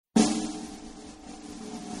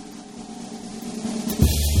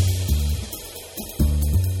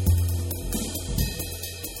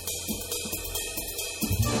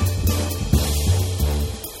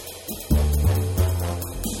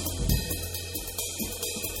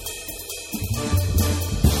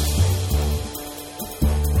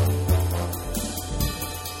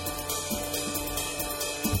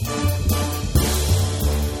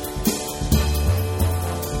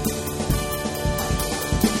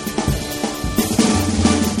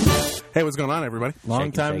Hey, what's going on, everybody?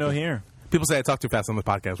 Long time no hear. People say I talk too fast on the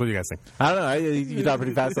podcast. What do you guys think? I don't know. You talk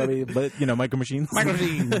pretty fast on me, but, Micro Machines. Micro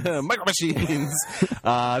Machines.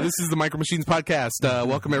 This is the Micro Machines podcast.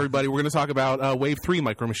 Welcome, everybody. We're going to talk about Wave 3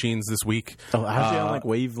 Micro Machines this week. Oh, how's it on,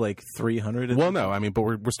 Wave, 300? Well, no. I mean, but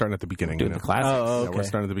we're starting at the beginning. Doing the classics. Oh, okay. Yeah, we're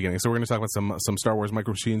starting at the beginning. So we're going to talk about some Star Wars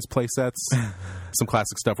Micro Machines play sets, some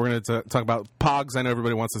classic stuff. We're going to talk about Pogs. I know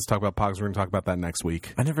everybody wants us to talk about Pogs. We're going to talk about that next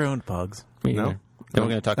week. I never owned Pogs. Me No? either. Then we're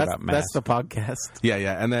going to talk about math. That's the podcast.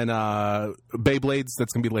 Yeah. And then Beyblades,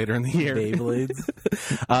 that's going to be later in the year.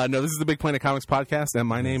 Beyblades. No, this is the Big Planet Comics podcast, and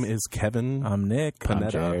my name is Kevin. I'm Nick. Panetta. I'm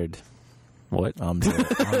Jared. What? I'm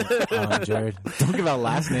Jared. I'm Jared. Don't give out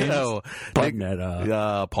last names. No.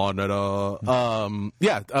 Panetta. Panetta.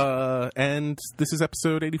 And this is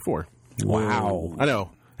episode 84. Wow. I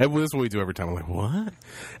know. This is what we do every time. I'm like, what?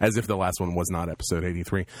 As if the last one was not episode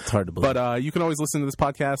 83. It's hard to believe. But you can always listen to this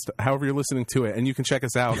podcast however you're listening to it. And you can check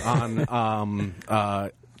us out on The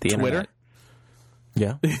Twitter. internet.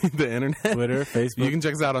 Yeah. The internet. Twitter, Facebook. You can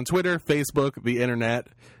check us out on Twitter, Facebook, the internet,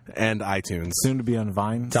 and iTunes. Soon to be on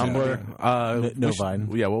Vine. Tumblr. No Vine.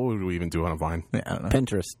 Yeah, what would we even do on a Vine? Yeah, I don't know.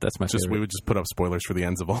 Pinterest. That's my We favorite. would just put up spoilers for the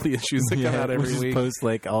ends of all the issues that come out we every just week. post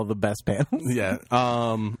all the best panels.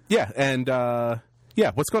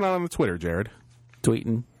 Yeah. What's going on the Twitter, Jared?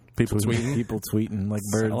 Tweeting. People tweeting. People tweeting like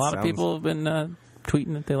birds. A lot of Sounds- people have been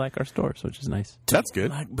tweeting that they like our stores, which is nice. That's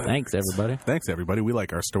good. Thanks, everybody. Thanks, everybody. We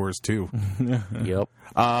like our stores too. Yep.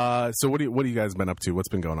 So what do you guys been up to? What's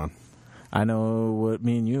been going on? I know what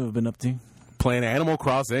me and you have been up to. Playing Animal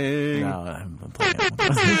Crossing. No, I haven't been playing Animal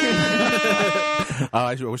Crossing.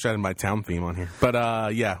 I wish I had my town theme on here.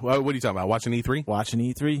 But yeah, what are you talking about? Watching E3? Watching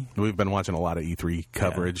E3. We've been watching a lot of E3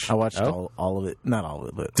 coverage. I watched all of it. Not all of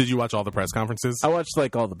it, but Did you watch all the press conferences? I watched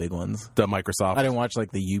all the big ones. The Microsoft. I didn't watch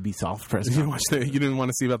the Ubisoft press You didn't conference. watch you didn't want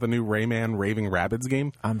to see about the new Rayman Raving Rabbids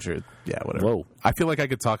game? I'm sure. Yeah, whatever. Whoa. I feel like I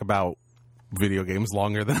could talk about video games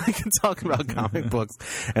longer than I can talk about comic books,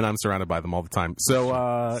 and I'm surrounded by them all the time.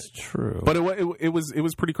 So, It's true. but it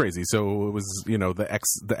was pretty crazy. So it was the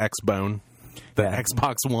X Bone, the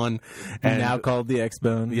Xbox One, and now called the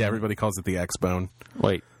X-Bone. yeah, everybody calls it the X Bone.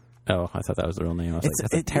 Wait. Oh, I thought that was the real name. I was like,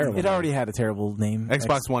 that's a terrible It already had a terrible name.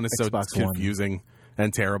 Xbox One is so Xbox One. confusing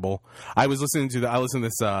and terrible. I listened to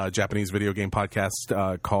this Japanese video game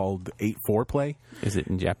podcast called 8-4-Play. Is it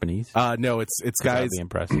in Japanese? No, it's That guys. would be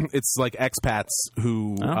impressive. It's like expats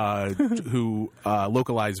who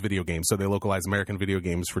localize video games. So they localize American video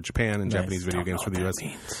games for Japan and Nice. Japanese video Don't games know for the what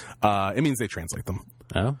US. that It means they translate them,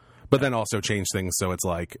 Oh? but then also change things. So it's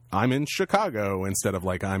like I'm in Chicago instead of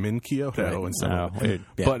like I'm in Kyoto instead Oh, of. weird.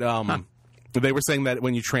 Yeah. But they were saying that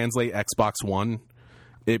when you translate Xbox One,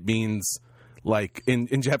 it means like in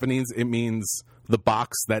Japanese it means the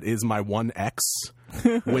box that is my 1X,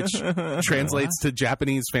 which translates to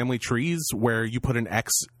Japanese family trees where you put an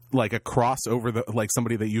X like a cross over the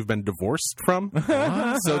somebody that you've been divorced from.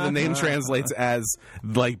 So the name translates as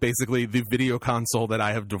like basically the video console that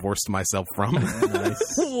I have divorced myself from.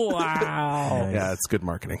 Wow. Yeah, it's good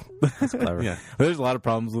marketing. That's clever. Yeah. There's a lot of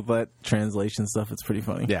problems with that translation stuff. It's pretty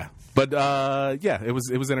funny. Yeah. But yeah, it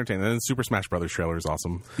was entertaining. And the Super Smash Brothers trailer is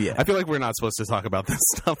awesome. Yeah. I feel like we're not supposed to talk about this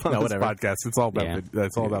stuff on this whatever. podcast. It's all about Yeah.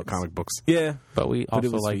 it's all about comic books. Yeah. But we But it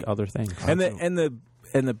also was like sweet. other things.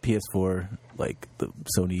 And the PS4, the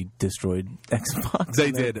Sony destroyed Xbox. They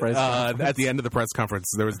in their did. press conference. At the end of the press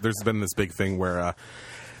conference, there's been this big thing where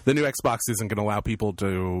the new Xbox isn't going to allow people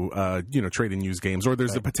to trade in used games, or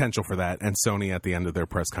there's the potential for that. And Sony at the end of their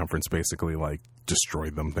press conference basically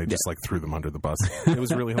destroyed them. They just threw them under the bus. It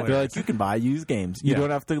was really They're hilarious. like, you can buy used games. You Yeah. don't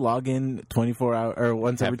have to log in 24 hours or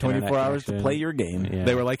once Have every internet 24 hours to connection. play your game. Yeah.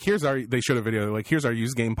 They were like, they showed a video. They're like, here's our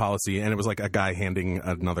used game policy, and it was like a guy handing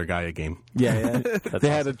another guy a game. Yeah. They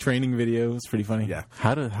had a training video. It was pretty funny. Yeah.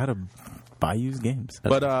 How to buy used games.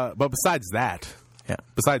 But besides that, Yeah.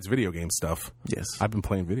 besides video game stuff, Yes. I've been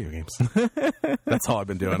playing video games. That's all I've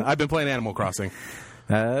been doing. I've been playing Animal Crossing.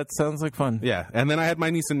 That sounds like fun. Yeah, and then I had my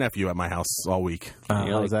niece and nephew at my house all week. You're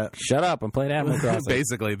How was like, that? Shut up! I'm playing Animal Crossing.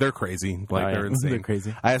 Basically, they're crazy. Like, Oh, yeah. they're insane. They're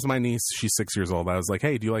crazy. I asked my niece, she's 6 years old. I was like,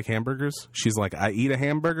 hey, do you like hamburgers? She's like, I eat a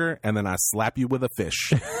hamburger, and then I slap you with a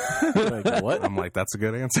fish. Like, what? I'm like, that's a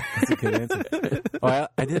good answer. That's a good answer. Oh,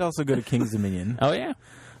 I did also go to King's Dominion, Oh yeah.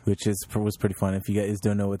 which was pretty fun. If you guys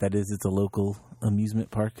don't know what that is, it's a local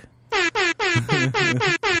amusement park.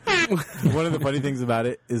 One of the funny things about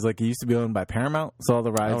it is it used to be owned by Paramount, so all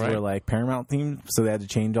the rides right. were Paramount themed, so they had to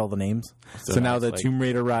change all the names. So So now it's the like Tomb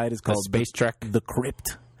Raider ride is called Space Trek. The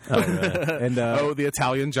Crypt. And the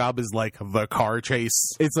Italian Job is like the car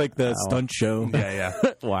chase. it's like the stunt show. Yeah.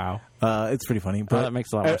 Wow. It's pretty funny. But that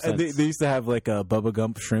makes a lot more sense. They used to have like a Bubba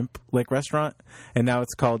Gump shrimp like restaurant, and now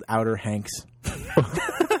it's called Outer Hanks,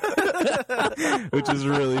 which is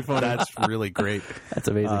really funny. That's really great. That's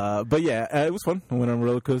amazing. But yeah, it was fun. I went on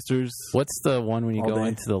roller coasters. What's the one when you all go day.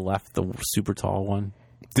 into the left, the super tall one?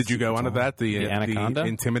 Did you go onto that? The Anaconda? The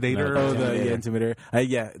Intimidator? No, Oh, the Intimidator.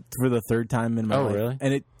 Yeah, for the third time in my life. Really?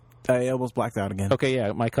 And I almost blacked out again. Okay,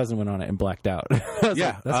 yeah, my cousin went on it and blacked out. I was Yeah,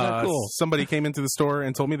 like, that's not cool. Somebody came into the store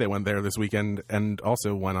and told me they went there this weekend and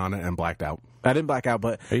also went on it and blacked out. I didn't black out,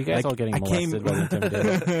 but Are you guys all getting molested by the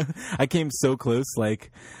Intimidator? I came so close,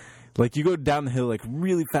 like you go down the hill like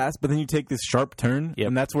really fast, but then you take this sharp turn, Yep.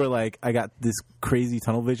 and that's where like I got this crazy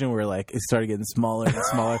tunnel vision where like it started getting smaller and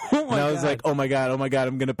smaller, and I was like, oh my god,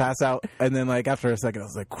 I'm gonna pass out, and then like after a second, I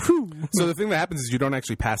was like, whew. So the thing that happens is you don't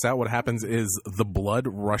actually pass out. What happens is the blood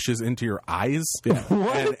rushes into your eyes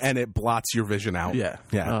and it blots your vision out. Yeah.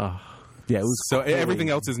 Yeah. Yeah, it was So everything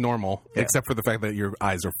else is normal except for the fact that your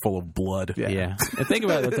eyes are full of blood. Yeah. And think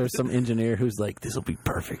about it, there's some engineer who's like, this will be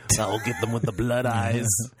perfect. I'll get them with the blood eyes.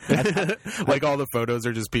 Like all the photos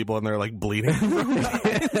are just people and they're like bleeding.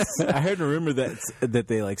 I heard a rumor that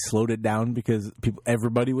they like slowed it down because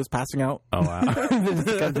everybody was passing out. Oh, wow.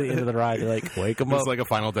 They come to the end of the ride, they're like, wake them It's up. like a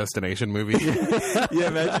Final Destination movie.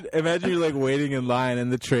 Yeah, imagine you're like waiting in line and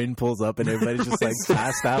the train pulls up and everybody's just like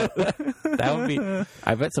passed out. That would be,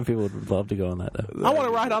 I bet some people would love to go on that, though. I want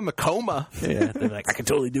to ride on the Coma. Yeah. They're like, I can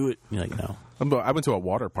totally do it. You're like, no. I went to a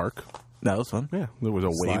water park. That was fun. Yeah, there was a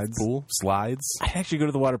wave Slides. pool, slides. I actually go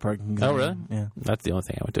to the water park. Oh, really? Yeah. That's the only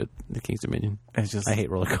thing I went to, the King's Dominion. It's just I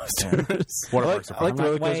hate roller coasters. Water I parks are like fun.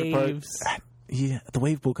 roller coaster waves. parks. Yeah, the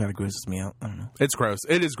wave pool kind of grosses me out. I don't know. It's gross.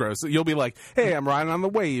 It is gross. You'll be like, "Hey, I'm riding on the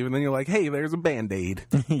wave," and then you're like, "Hey, there's a Band-Aid."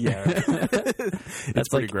 Yeah. That's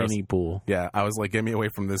pretty like gross. any pool. Yeah, I was like, "Get me away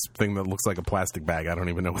from this thing that looks like a plastic bag." I don't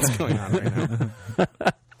even know what's going on right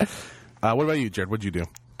now. What about you, Jared? What'd you do?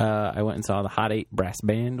 I went and saw the Hot 8 Brass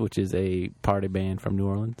Band, which is a party band from New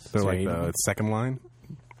Orleans. They're Sorry, like the second line,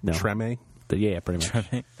 no. Treme, Yeah, pretty much.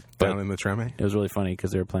 down in the Treme. It was really funny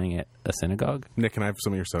because they were playing at a synagogue. Nick, can I have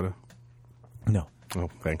some of your soda? No. Oh,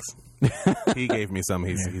 thanks. He gave me some.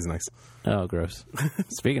 He's nice. Oh, gross.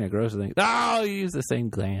 Speaking of gross things. Oh, you use the same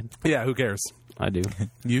gland. Yeah, who cares? I do.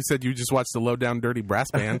 You said you just watched the Low Down Dirty Brass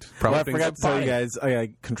Band. Probably Well, I thinks forgot it's to tell you fine. guys,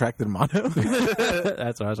 I contracted mono.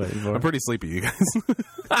 That's what I was waiting for. I'm pretty sleepy, you guys.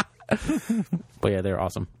 But yeah, they were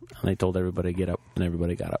awesome. And they told everybody to get up, and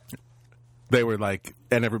everybody got up. They were like,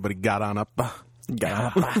 and everybody got on up. Did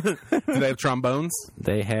they have trombones?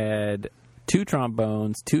 They had 2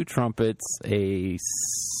 trombones, 2 trumpets, a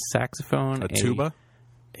saxophone, A tuba?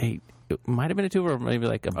 it might have been a tuba or maybe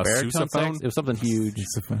like a baritone sousaphone? sax. It was something huge.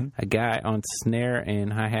 Sousaphone? A guy on snare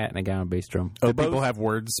and hi-hat and a guy on bass drum. Did people have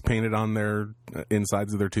words painted on their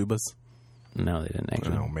insides of their tubas? No, they didn't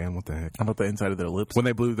actually. Oh man, what the heck? How about the inside of their lips? When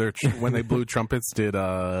they blew trumpets, did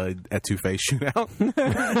Etouffee shoot out?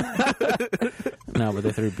 No, but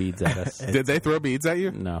they threw beads at us. Did they throw beads at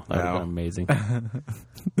you? No, that would have No. been amazing.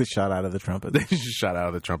 The shot out of the trumpet. They just shot out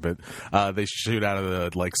of the trumpet. They shoot out of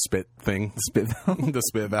the like spit thing, Spit valve. the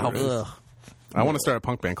spit valve. Ugh. I want to start a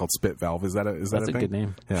punk band called Spit Valve. Is that a That's a thing? good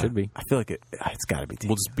name. Yeah. Should be. I feel like it's got to be.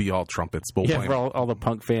 We'll just be all trumpets. We'll Yeah, play for all the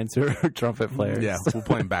punk fans who are trumpet players. Yeah, we'll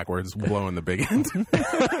play them backwards, blowing the big end.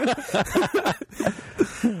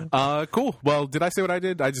 Cool. Well, did I say what I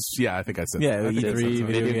did? I think I said. Yeah, I think E3, I said something.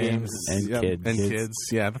 video games, and Yeah, kids. and kids.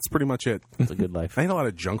 Yeah, that's pretty much it. It's a good life. I ate a lot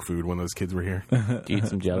of junk food when those kids were here. Do you eat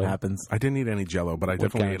some Jello? What happens? I didn't eat any Jello, but I What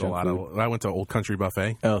definitely kind ate of a lot junk of. I went to Old Country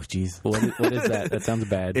Buffet. Oh, jeez. What is that? That sounds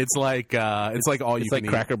bad. It's like all It's you like can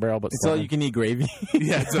Cracker Barrel, but It's all you can eat gravy. eat.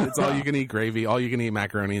 Yeah, it's all you can eat gravy. All you can eat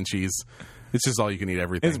macaroni and cheese. It's just all you can eat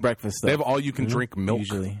everything. It's breakfast stuff. They have all you can drink milk.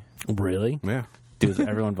 Usually. Really? Yeah. Does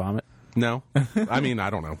everyone vomit? No. I mean, I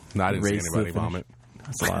don't know. No, I didn't see Race to the anybody finish. vomit.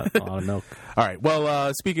 That's a lot of milk. All right.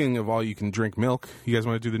 Well, speaking of all you can drink milk, you guys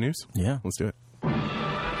want to do the news? Yeah. Let's do it.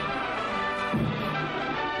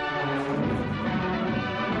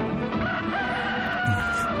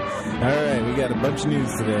 All right, we got a bunch of news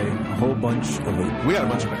today. A whole bunch of it. We got a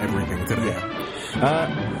bunch of everything today. All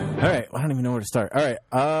right, I don't even know where to start. All right,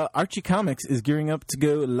 Archie Comics is gearing up to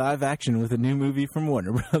go live action with a new movie from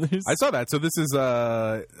Warner Brothers. I saw that. So this is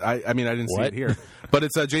I mean I didn't see What? it here, but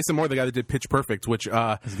it's Jason Moore, the guy that did Pitch Perfect, which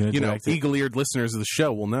direct it. eagle-eared listeners of the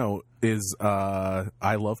show will know is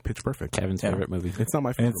I love Pitch Perfect. Kevin's favorite movie. It's not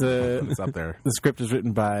my favorite, It's, but it's up there. The script is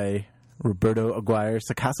written by Roberto Aguirre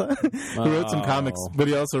Sacasa, who wrote some comics, but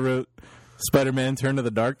he also wrote Spider-Man: Turn to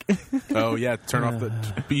the Dark. Oh yeah, turn off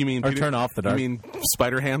the. You mean Or Turn Off the Dark. You mean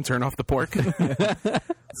Spider Ham? Turn off the pork.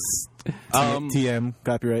 TM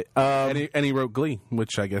copyright. And he wrote Glee,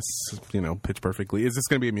 which I guess, Pitch Perfectly. Is this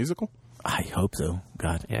going to be a musical? I hope so.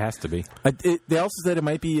 God, It has to be. they also said it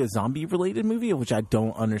might be a zombie-related movie, which I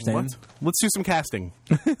don't understand. Let's do some casting.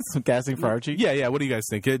 Some casting for Archie. Yeah. What do you guys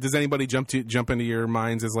think? Does anybody jump into your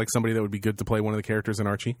minds as like somebody that would be good to play one of the characters in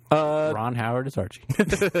Archie? Ron Howard is Archie.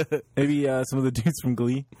 Maybe some of the dudes from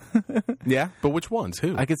Glee. Yeah, but which ones?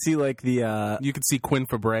 Who? I could see like the. You could see Quinn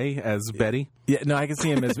Fabray as Betty. Yeah, no, I can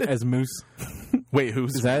see him as Moose. Wait,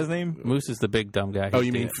 who's Is that his name? Moose is the big dumb guy. Oh,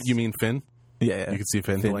 you mean Finn? Yeah. You could see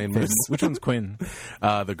Finn playing Moose. Which one's Quinn?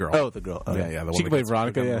 The girl. Oh, the girl. Oh, Yeah. The one she that can play gets-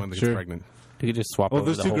 Veronica. the Yeah, one that gets sure. pregnant. You could just swap Well,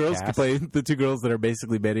 over those the two whole girls cast. can play the two girls that are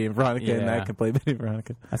basically Betty and Veronica, and Yeah. that can play Betty and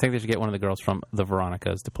Veronica. I think they should get one of the girls from the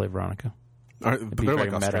Veronicas to play Veronica. But be they're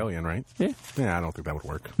very like meta. Australian, right? Yeah. Yeah, I don't think that would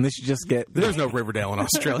work. And they should just get There's no Riverdale in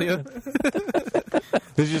Australia.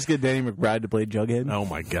 they should just get Danny McBride to play Jughead. Oh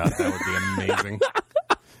my god, that would be amazing.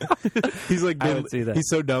 He's like I would see that. he's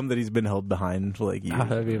so dumb that he's been held behind for like years.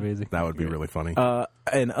 That'd be amazing. That would be really funny.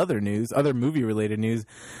 And other movie related news,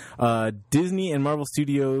 Disney and Marvel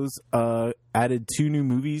Studios added 2 new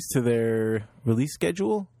movies to their release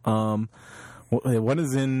schedule. One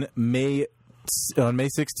is on May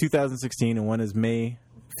 6th, 2016, and one is May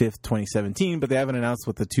 5th, 2017. But they haven't announced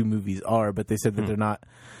what the 2 movies are. But they said that they're not,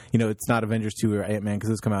 it's not Avengers 2 or Ant-Man because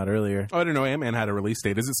it's come out earlier. I didn't know Ant-Man had a release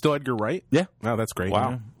date. Is it still Edgar Wright? Yeah, Oh, that's great.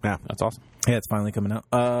 Wow. Yeah. That's awesome. yeah, it's finally coming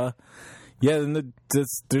out. Yeah, and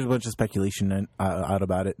there's a bunch of speculation out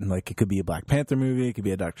about it, and like it could be a Black Panther movie, it could be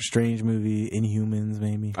a Doctor Strange movie, Inhumans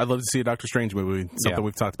maybe. I'd love to see a Doctor Strange movie. Something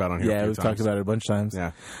we've talked about on here. Yeah, we've talked about it a bunch of times. Yeah.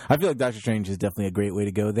 I feel like Doctor Strange is definitely a great way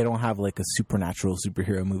to go. They don't have like a supernatural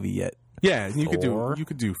superhero movie yet. Yeah, you Thor?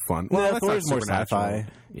 could do fun. Well, Well, that's Thor's not more supernatural. sci-fi.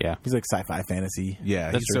 Yeah. He's like sci-fi fantasy. Yeah,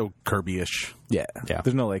 That's he's so Kirby-ish. Yeah. Yeah.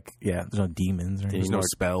 There's no there's no demons or There's anything. no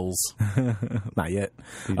spells. Not yet.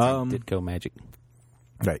 Did go magic.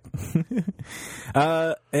 Right.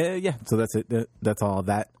 Yeah, so that's it. That's all of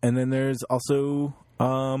that. And then there's also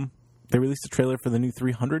they released a trailer for the new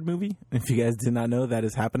 300 movie. If you guys did not know, that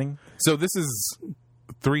is happening. So this is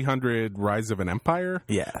 300 Rise of an Empire?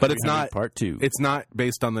 Yeah. But it's not Part 2. It's not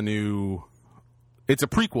based on the new. It's a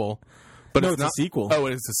prequel, but No, it's it's a not sequel. Oh,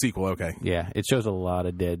 it is a sequel. Okay, Yeah, it shows a lot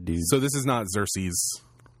of dead dudes. so this is not Xerxes,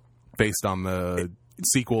 based on the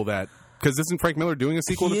sequel that. Because isn't Frank Miller doing a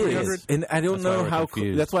sequel to 300? And I don't That's why know we're how.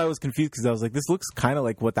 confused. That's why I was confused because I was like, this looks kind of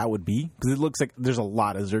like what that would be because it looks like there's a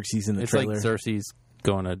lot of Xerxes in the It's trailer. like Xerxes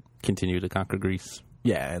going to continue to conquer Greece.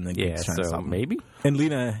 Yeah, and then Yeah, Greek's trying to so stop him. maybe. And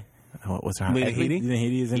Lena, what's her Lena name? Headey? Lena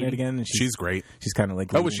Headey is in it again, and She's great. she's kind of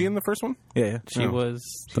like. Oh, was she in the first one? Yeah, She was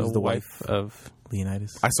was the the wife of.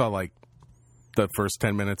 Leonidas. I saw like the first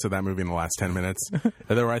 10 minutes of that movie and the last 10 minutes.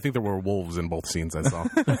 And I think there were wolves in both scenes I saw.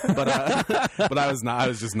 but I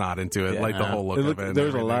was just not into it. Yeah. Like the whole look of it. There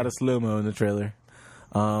was a lot of slow mo in the trailer.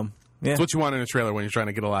 Yeah, It's what you want in a trailer when you're trying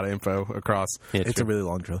to get a lot of info across. Yeah, it's true. a really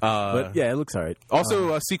long trailer. But yeah, it looks alright.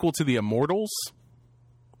 Also, a sequel to The Immortals.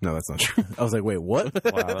 No, that's not true. I was like, wait, what?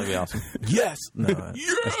 Wow, that'd be awesome. Yes. No, I still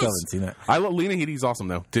haven't seen that. I love Lena Headey's awesome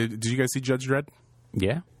though. Did you guys see Judge Dredd?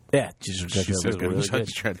 Yeah. Yeah, just She's so good in really Judge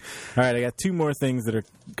Dredd. All right, I got 2 more things that are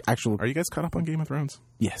actual. Are you guys caught up on Game of Thrones?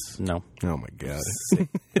 Yes. No. Oh my god.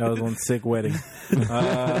 That was one sick wedding.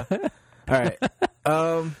 All right.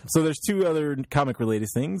 So there's 2 other comic related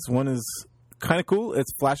things. One is kind of cool.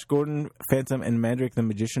 It's Flash Gordon, Phantom, and Mandrake the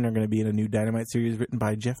Magician are going to be in a new Dynamite series written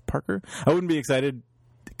by Jeff Parker. I wouldn't be excited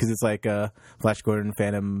because it's like a Flash Gordon,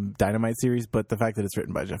 Phantom, Dynamite series, but the fact that it's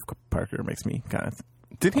written by Jeff Parker makes me kind of.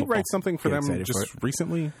 Did he write something for Get them excited just for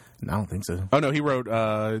recently? I don't think so. Oh no, he wrote.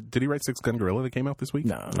 Did he write Six Gun Gorilla that came out this week?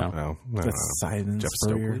 No. No. Oh, no. That's Simon Jeff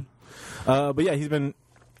Spurrier. But yeah, he's been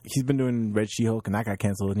doing Red She-Hulk and that got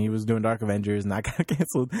canceled, and he was doing Dark Avengers and that got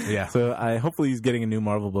canceled. Yeah. So hopefully he's getting a new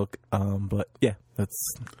Marvel book. But yeah, that's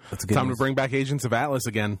a good Time news. to bring back Agents of Atlas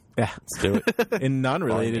again. Yeah. Let's do it. In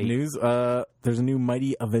non-related Volume 8. news, there's a new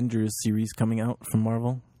Mighty Avengers series coming out from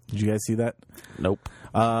Marvel. Did you guys see that? Nope.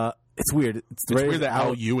 It's weird. It's weird that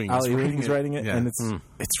Al Ewing is Ewing's writing it, Yeah. and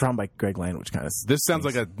it's drawn by Greg Land, which kind of This sounds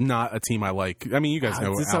like not a team I like. I mean, you guys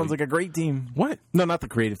know. This sounds like a great team. what? No, not the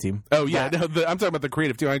creative team. Oh yeah, no, I'm talking about the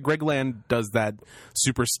creative team. Greg Land does that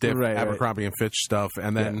super stiff Right, right. Abercrombie and Fitch stuff,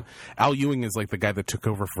 and then Al Ewing is like the guy that took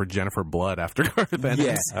over for Jennifer Blood after Garth Ennis.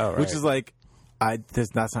 Yeah, Oh, right. which is like,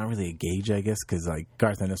 that's not really a gauge, I guess, because like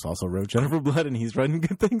Garth Ennis also wrote Jennifer Blood, and he's writing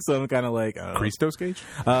good things. So I'm kind of like, Christos Gage.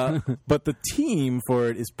 but the team for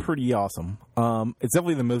it is pretty awesome. It's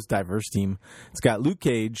definitely the most diverse team. It's got Luke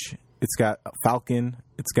Cage, it's got Falcon,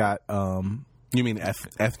 it's got You mean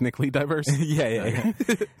ethnically diverse? yeah.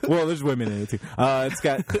 Well, there's women in it too.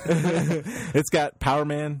 It's got Power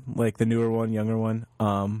Man, like the newer one, younger one.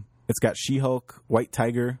 It's got She-Hulk, White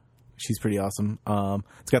Tiger. She's pretty awesome.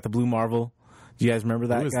 It's got the Blue Marvel. Do you guys remember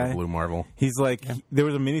that Who is guy? the Blue Marvel? He's like there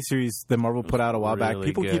was a miniseries that Marvel put out a while back. really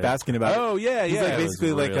People good. keep asking about it. Oh yeah, He's yeah. like it was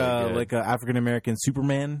basically really good. like a African American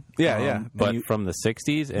Superman. Yeah. But and from the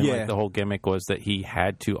 60s, and Yeah. like the whole gimmick was that he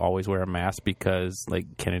had to always wear a mask because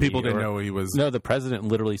like Kennedy People didn't know he was. No, the president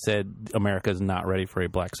literally said America's not ready for a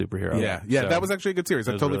black superhero. Yeah. So, That was actually a good series.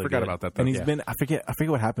 I it was totally really forgot good. about that. Though. And he's Yeah. been I forget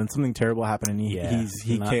what happened. Something terrible happened, and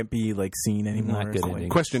he Not- can't be like seen anymore. not good So, like, ending.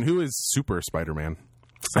 Question: Who is Super Spider-Man?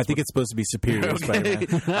 I think it's supposed to be Superior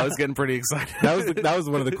Spider-Man. I was getting pretty excited. That was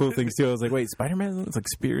one of the cool things too. I was like, wait, Spider-Man? It's like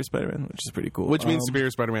Superior Spider-Man, which is pretty cool. Which means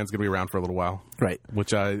Superior Spider-Man is going to be around for a little while. right.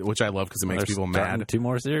 Which I love because it makes They're people starting mad. 2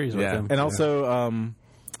 more series with Yeah. him. And also,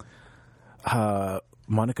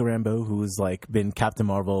 Monica Rambeau, who was like been Captain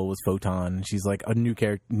Marvel, was Photon. She's like a new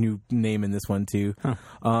character, new name in this one too.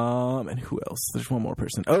 And who else? There's one more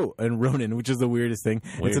person. Oh, and Ronan, which is the weirdest thing.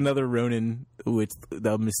 Weird. It's another Ronan, which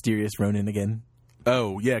the mysterious Ronan again.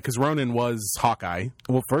 Oh yeah, because Ronan was Hawkeye.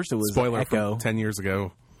 Well, first it was Spoiler Echo. from 10 years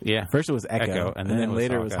ago. Yeah. First it was Echo, and and then it was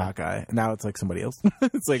later it was Hawkeye. Now it's like somebody else.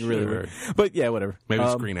 It's like really Sure. weird. But yeah, whatever. Maybe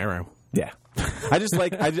it's Green Arrow. Yeah, I just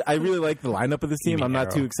like I really like the lineup of this team. mean I'm not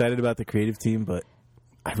Arrow. too excited about the creative team, but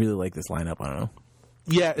I really like this lineup. I don't know.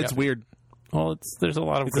 Yeah, it's Yeah. weird. Well, there's a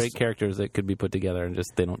lot of great characters that could be put together, and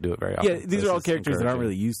just they don't do it very often. Yeah, these This are all is characters that aren't encouraging.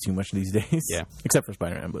 really used too much these days. Yeah. except for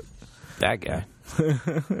Spider-Man. But That guy.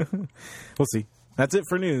 we'll see. That's it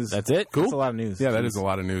for news. That's it. That's a lot of news. Yeah, that is a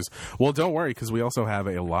lot of news. Well, don't worry because we also have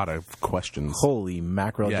a lot of questions. Holy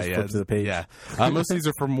mackerel! Just flip to the page. Yeah, most of these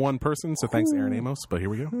are from one person, so thanks, Aaron Amos. But here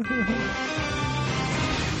we go.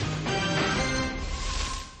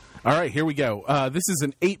 All right, here we go. This is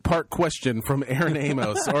an 8-part question from Aaron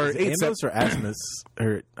Amos, or Is it Amos or Asmus?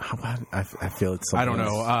 Or I feel it's. I don't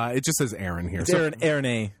something know. else. It just says Aaron here. It's So- Aaron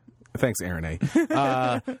A. Thanks, Aaron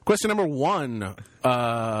A. Question number 1.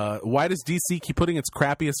 Why does DC keep putting its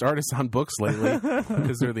crappiest artists on books lately?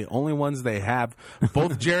 Because they're the only ones they have.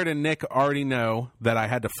 Both Jared and Nick already know that I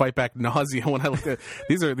had to fight back nausea when I looked at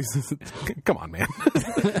these. Come on, man.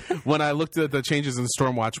 When I looked at the changes in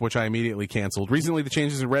Stormwatch, which I immediately canceled. Recently, the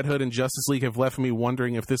changes in Red Hood and Justice League have left me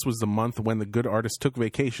wondering if this was the month when the good artists took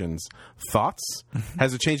vacations. Thoughts?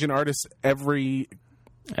 Has a change in artists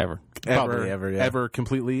Ever. Probably ever, yeah. ever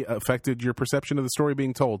completely affected your perception of the story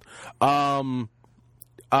being told?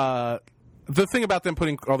 The thing about them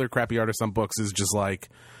putting all their crappy artists on books is just like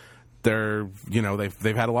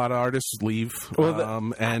they've had a lot of artists leave,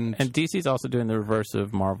 and And DC's also doing the reverse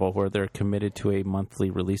of Marvel, where they're committed to a monthly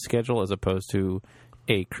release schedule as opposed to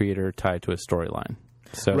a creator tied to a storyline.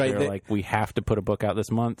 So Right, they're like, we have to put a book out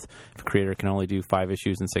this month. If a creator can only do 5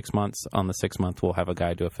 issues in 6 months, on the 6th month, we'll have a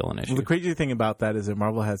guy do a fill-in issue. Well, the crazy thing about that is that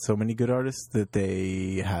Marvel has so many good artists that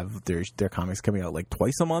they have their comics coming out like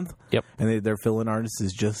twice a month. Yep. And their fill-in artist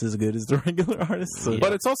is just as good as the regular artist. So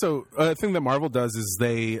But it's also a thing that Marvel does is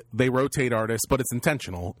they rotate artists, but it's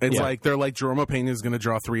intentional. It's Yeah. like they're like Jerome Payne is going to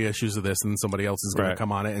draw 3 issues of this, and then somebody else is going Right. to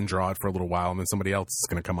come on it and draw it for a little while, and then somebody else is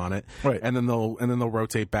going to come on it, Right. And then they'll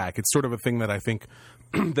rotate back. It's sort of a thing that I think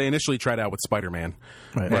they initially tried out with Spider-Man,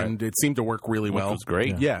 Right. and it seemed to work really well. was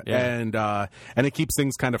great. Yeah. Yeah. And it keeps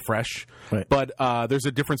things kind of fresh. Right. But there's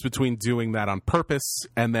a difference between doing that on purpose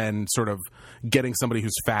and then sort of getting somebody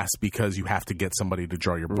who's fast because you have to get somebody to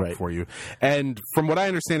draw your book Right. for you. And from what I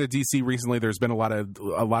understand at DC recently, there's been a lot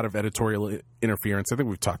of editorial interference. I think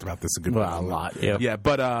we've talked about this a good Well, a lot. Yep. Yeah,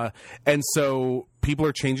 but and so people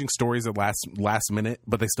are changing stories at last minute,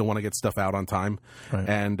 but they still want to get stuff out on time. Right.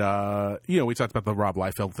 And we talked about the Rob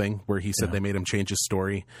Liefeld thing where he said they made him change his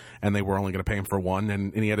story, and they were only going to pay him for 1,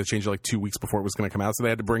 and he had to change it like 2 weeks before it was going to come out. So they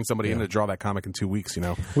had to bring somebody in to draw that comic in 2 weeks.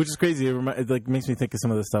 Which is crazy. It like makes me think of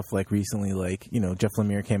some of the stuff like recently, like Jeff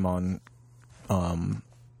Lemire came on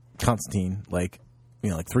Constantine, like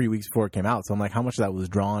 3 weeks before it came out. So I'm like, how much of that was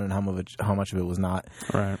drawn and how much of it was not,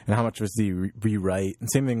 Right. and how much was the rewrite. And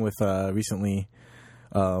same thing with recently,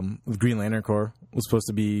 with Green Lantern Corps was supposed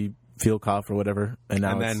to be Field Koff or whatever, and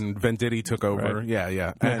now then Venditti took over. Right.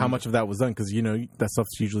 Yeah. and how much of that was done because that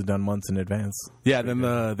stuff's usually done months in advance. Yeah, then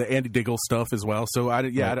the Andy Diggle stuff as well. So I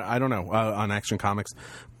don't know on Action Comics,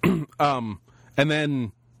 and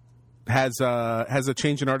then has a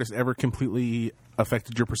change in artist ever completely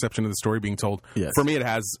affected your perception of the story being told? Yes. For me, it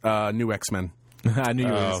has New X-Men. I knew you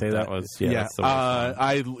were going to say that. was Yeah, that's the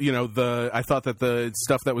worst one. I thought that the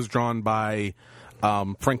stuff that was drawn by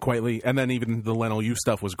Frank Quitely, and then even the Leno Yu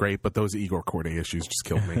stuff was great, but those Igor Corday issues just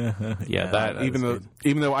killed me. Yeah, that even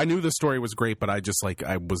though I knew the story was great, but I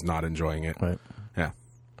was not enjoying it. Right. Yeah.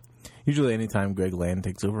 Usually, anytime Greg Land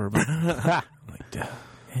takes over, like,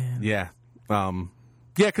 yeah.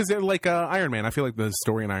 Yeah, because like Iron Man, I feel like the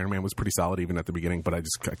story in Iron Man was pretty solid even at the beginning, but I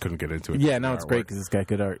couldn't get into it. yeah, now it's great because it's got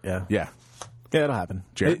good art. Yeah, Yeah, yeah, it'll happen.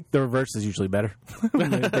 Jared? The reverse is usually better.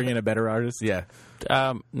 Bring in a better artist. yeah.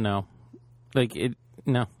 no, like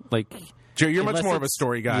Jerry, you're much unless more of a it's-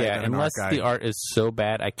 story guy Yeah, than an art unless guy. the art is so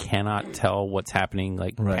bad, I cannot tell what's happening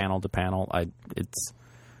like Right. panel to panel.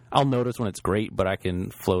 I'll notice when it's great, but I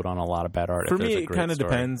can float on a lot of bad art. For if there's me, a it great kind of story.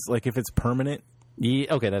 depends. Like if it's permanent,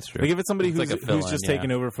 Yeah, okay, that's true. like if it's somebody It's who's, like a who's fill-in, just yeah.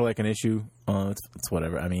 taking over for like an issue, it's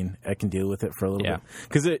whatever. I mean, I can deal with it for a little Yeah. bit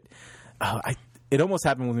because it almost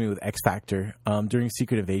happened with me with X Factor. During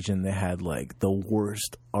Secret Invasion, they had like the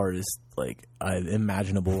worst artist like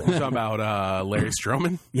imaginable. Talking about Larry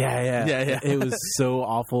Stroman. Yeah. It was so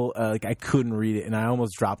awful. Like I couldn't read it, and I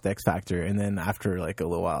almost dropped X Factor. And then after like a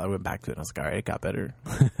little while, I went back to it. and I was like, all right, it got better.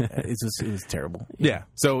 It was terrible. Yeah.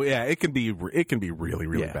 So yeah, it can be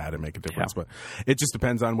really Yeah. bad and make a difference, but it just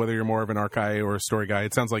depends on whether you're more of an art guy or a story guy.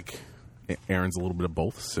 It sounds like Aaron's a little bit of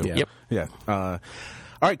both. So Yeah. Yep. Yeah. All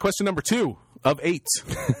right. Question number 2 of 8.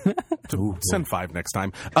 Send 5 next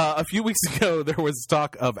time. A few weeks ago, there was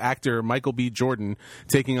talk of actor Michael B. Jordan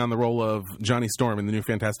taking on the role of Johnny Storm in the new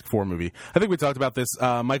Fantastic Four movie. I think we talked about this.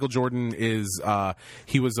 Michael Jordan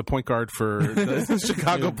he was a point guard for the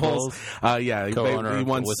Chicago Bulls. Yeah, Co-owner he of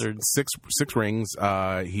won the Wizards. six rings.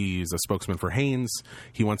 He's a spokesman for Hanes.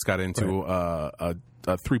 He once got into a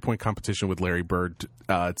 3-point competition with Larry Bird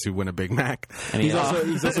to win a Big Mac. And He's also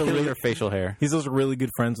really really facial hair. He's also really good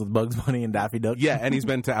friends with Bugs Bunny and Daffy Duck. Yeah, and he's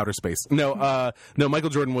been to outer space. No, Michael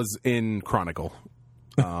Jordan was in Chronicle.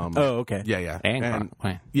 Oh, okay. Yeah. And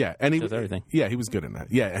yeah, and he does everything. Yeah, he was good in that.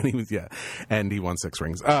 Yeah, and he won 6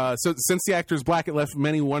 rings. So since the actor's black, it left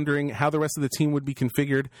many wondering how the rest of the team would be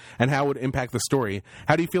configured and how it would impact the story.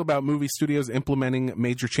 How do you feel about movie studios implementing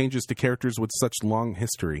major changes to characters with such long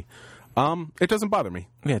history? It doesn't bother me.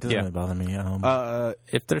 Yeah, it doesn't Yeah. really bother me.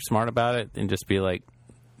 If they're smart about it and just be like,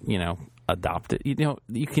 adopt it.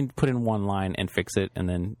 You can put in one line and fix it, and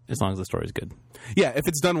then as long as the story's good. Yeah, if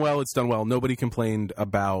it's done well, it's done well. Nobody complained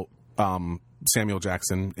about Samuel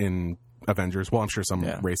Jackson in Avengers. Well, I'm sure some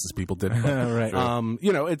racist people did. But,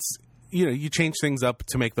 Right. It's you change things up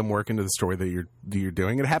to make them work into the story that you're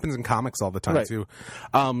doing. It happens in comics all the time Right. too.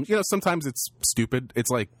 Sometimes it's stupid. It's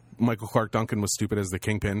like Michael Clark Duncan was stupid as the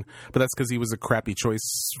Kingpin, but that's because he was a crappy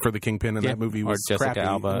choice for the Kingpin, and that movie was or Jessica crappy.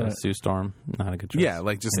 Alba, as Sue Storm, not a good choice. Yeah,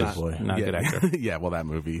 like just not boy. Not a good actor. Yeah, well, that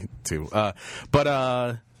movie too.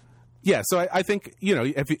 Yeah, so I think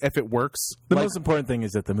if it works, The most important thing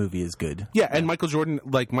is that the movie is good. yeah, and Michael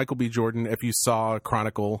B. Jordan, if you saw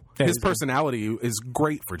Chronicle, Yeah, his he's good. personality is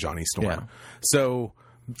great for Johnny Storm. Yeah. So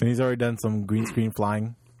And he's already done some green screen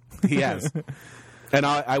flying. he has. And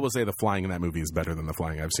I will say the flying in that movie is better than the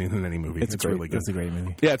flying I've seen in any movie. It's great. really good. It's a great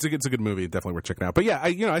movie. Yeah, it's a good movie. Definitely worth checking out. But yeah,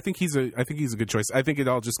 I think he's a good choice. I think it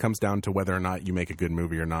all just comes down to whether or not you make a good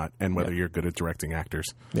movie or not, and whether you're good at directing actors.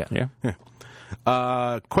 Yeah.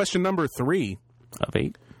 Question number 3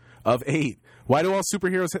 Of 8. Why do all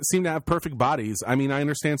superheroes seem to have perfect bodies? I mean, I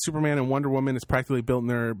understand Superman and Wonder Woman is practically built in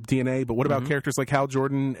their DNA, but what about characters like Hal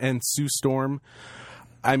Jordan and Sue Storm?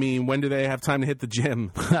 I mean, when do they have time to hit the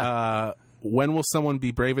gym? When will someone be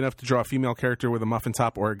brave enough to draw a female character with a muffin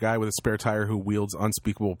top or a guy with a spare tire who wields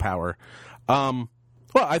unspeakable power? Well,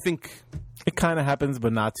 I think It kind of happens,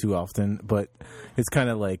 but not too often. But it's kind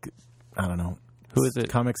of like, I don't know. Who is it?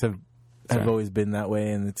 Comics have always been that way,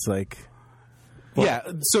 and it's like, yeah.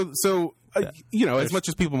 So as much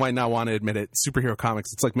as people might not want to admit it, superhero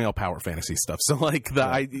comics, it's like male power fantasy stuff. So like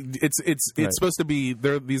it's supposed to be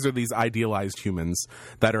these are these idealized humans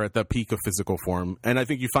that are at the peak of physical form, and I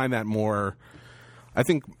think you find that more. I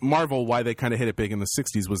think Marvel, why they kind of hit it big in the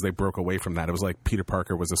 60s was they broke away from that. It was like Peter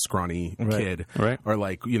Parker was a scrawny kid. Right. Or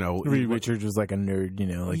like, Reed Richards was like a nerd,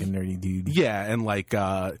 like a nerdy dude. yeah, and like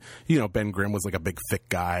Ben Grimm was like a big thick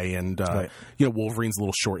guy, and Wolverine's a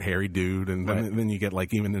little short hairy dude, and then you get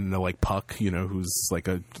like even into like Puck, who's like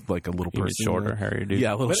a little Even person, shorter, hairier dude.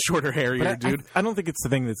 yeah, a little shorter, hairier dude. I don't think it's the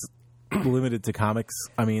thing that's limited to comics.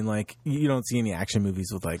 I mean, like, you don't see any action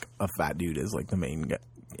movies with like a fat dude as like the main guy.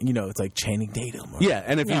 It's like Channing Tatum. Or, Yeah,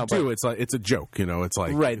 and if you do, it's like it's a joke. It's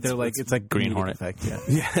like right. They're like it's like Green comedic Hornet. effect. Yeah.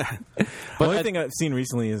 yeah, The only thing I've seen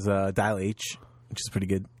recently is Dial H, which is pretty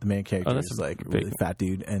good. The main character that's is a like a big- really fat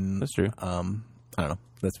dude, and That's true. I don't know.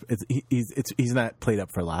 He's not played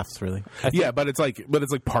up for laughs, really. Yeah, but it's like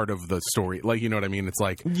part of the story. Like, you know what I mean? It's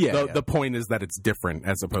like the point is that it's different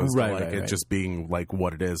as opposed to like it just being like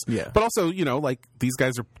what it is. Yeah. But also, you know, like these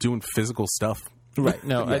guys are doing physical stuff. Right.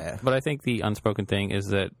 No, but I think the unspoken thing is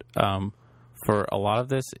that for a lot of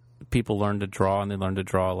this, people learn to draw, and they learn to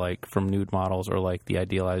draw like from nude models or like the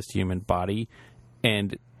idealized human body,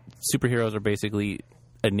 and superheroes are basically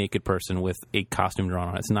a naked person with a costume drawn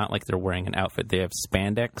on it. It's not like they're wearing an outfit. They have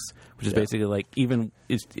spandex, which is basically like even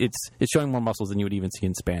it's showing more muscles than you would even see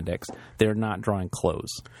in spandex. They're not drawing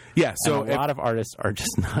clothes. Yeah, so and a lot of artists are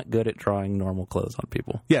just not good at drawing normal clothes on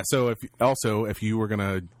people. Yeah, so if you were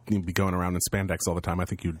gonna be going around in spandex all the time, I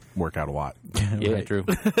think you'd work out a lot. Yeah, true.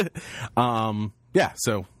 Yeah,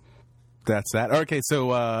 so that's that. Okay,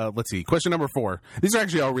 so let's see. Question number 4. These are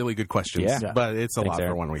actually all really good questions, but it's a lot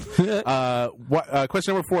for 1 week.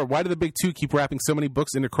 Question number 4. Why do the big two keep wrapping so many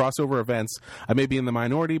books into crossover events? I may be in the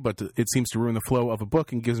minority, but it seems to ruin the flow of a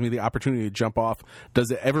book and gives me the opportunity to jump off.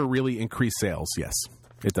 Does it ever really increase sales? Yes,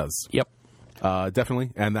 it does. Yep.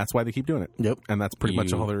 Definitely, and that's why they keep doing it. Yep. And that's pretty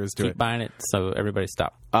much all there is to keep it. buying it, so everybody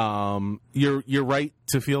stop. You're right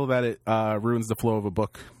to feel that it ruins the flow of a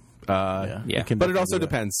book. Yeah. But it also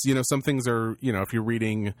depends. You know, some things are, you know, if you're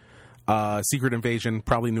reading Secret Invasion,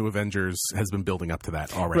 probably New Avengers has been building up to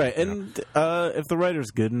that already. Right, and if the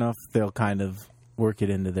writer's good enough, they'll kind of work it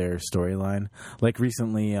into their storyline. Like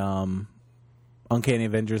recently, Uncanny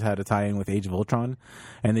Avengers had a tie-in with Age of Ultron,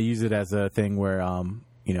 and they use it as a thing where,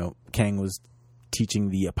 you know, Kang was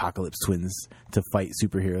teaching the Apocalypse Twins to fight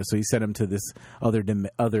superheroes. So he sent them to this other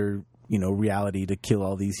you know, reality to kill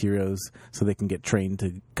all these heroes so they can get trained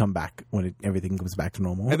to come back when everything comes back to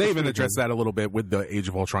normal. And they even address that a little bit with the Age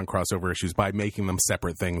of Ultron crossover issues by making them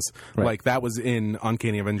separate things. Right. Like that was in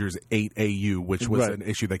Uncanny Avengers 8 AU, which was an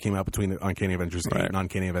issue that came out between Uncanny Avengers 8 and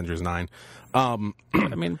Uncanny Avengers 9. I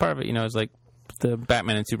mean, part of it, you know, is like the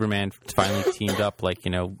Batman and Superman finally teamed up, like,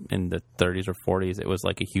 you know, in the 30s or 40s. It was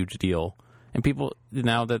like a huge deal. And people,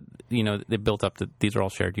 now that, you know, they built up these are all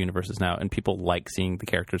shared universes now, and people like seeing the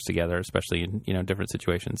characters together, especially in, you know, different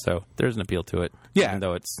situations. So there's an appeal to it, even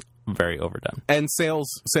though it's very overdone. And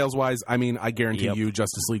sales-wise, I mean, I guarantee you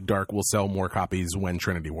Justice League Dark will sell more copies when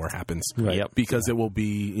Trinity War happens. Right. Yep. Because it will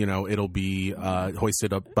be, you know, it'll be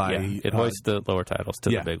hoisted up by... Yeah, it hoists the lower titles to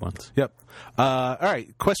the big ones. Yep. All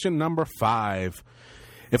right, question number 5.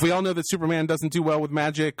 If we all know that Superman doesn't do well with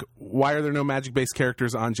magic, why are there no magic-based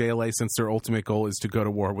characters on JLA since their ultimate goal is to go to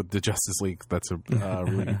war with the Justice League? That's a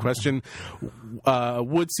really good question.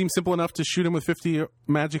 Would seem simple enough to shoot him with 50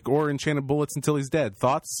 magic or enchanted bullets until he's dead.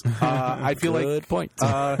 Thoughts? I feel good point.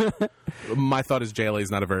 My thought is JLA is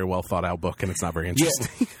not a very well thought out book, and it's not very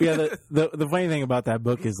interesting. Yeah, the funny thing about that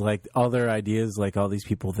book is like all their ideas, like all these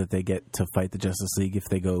people that they get to fight the Justice League if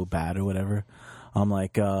they go bad or whatever. I'm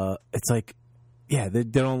like, it's like, yeah, they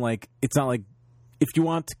don't like. It's not like if you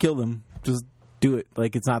want to kill them, just do it.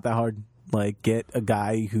 Like it's not that hard. Like get a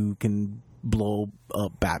guy who can blow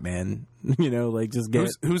up Batman. You know, like just get.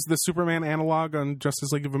 Who's the Superman analog on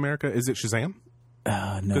Justice League of America? Is it Shazam?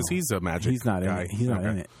 No, because he's a magic. He's not guy. in it. He's not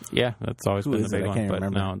in it. Yeah, that's always been the big one. But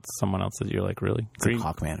remember. now it's someone else that you're like, really? It's like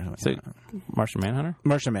Hawkman. Is it Martian Manhunter?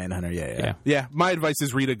 Martian Manhunter. Yeah. My advice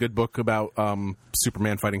is read a good book about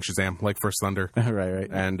Superman fighting Shazam, like First Thunder. right.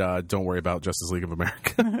 And don't worry about Justice League of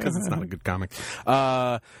America because it's not a good comic.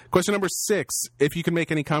 Question number 6: if you could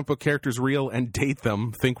make any comic book characters real and date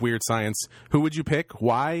them, think Weird Science. Who would you pick?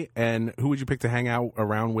 Why? And who would you pick to hang out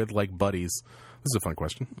around with like buddies? This is a fun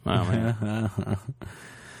question. Oh man.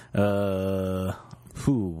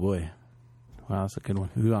 Boy. Wow, that's a good one.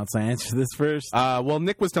 Who wants to answer this first? Well,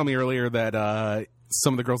 Nick was telling me earlier that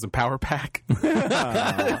some of the girls in Power Pack.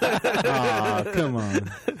 Come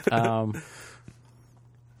on.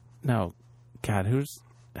 No, God,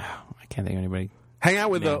 I can't think of anybody. Hang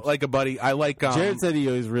out with a buddy. I like. Jared said he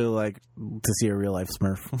always really like to see a real life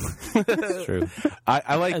Smurf. That's true.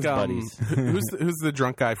 I like. buddies. Who's the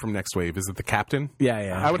drunk guy from Next Wave? Is it the Captain? Yeah.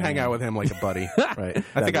 I would hang out with him like a buddy. Right.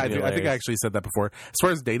 I think I actually said that before. As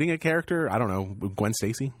far as dating a character, I don't know. Gwen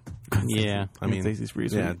Stacy. Yeah. I mean, Stacy's pretty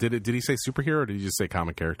sweet. Yeah. Did he say superhero or did he just say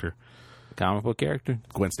comic character? Comic book character.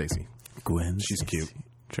 Gwen Stacy. She's cute.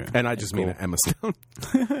 True. And I just mean Emma Stone.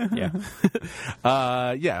 Yeah.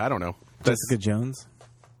 I don't know. Jessica Jones.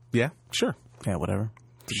 Yeah. Sure. Yeah. Whatever.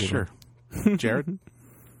 Sure. Jared.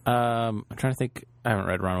 I'm trying to think. I haven't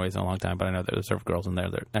read Runaways in a long time, but I know there's surf girls in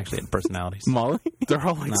there that actually have personalities. Molly? They're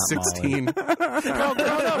all like Not 16. They're all grown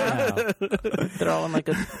up now. They're all in like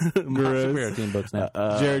a superhero team books now.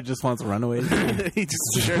 Jared just wants Runaways.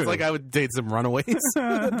 Jared's like, I would date some Runaways.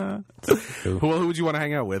 Who would you want to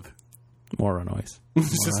hang out with? More Runaways.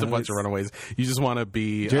 It's just a bunch of runaways. You just want to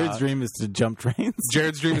be... Jared's dream is to jump trains.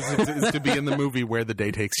 Jared's dream is to be in the movie Where the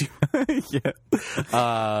Day Takes You.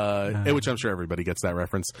 Yeah. Which I'm sure everybody gets that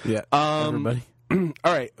reference. Yeah. Everybody. All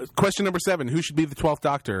right. Question number 7. Who should be the 12th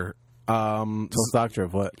Doctor? 12th Doctor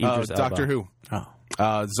of what? Idris Elba. Doctor Who.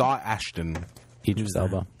 Oh. Zaw Ashton. Idris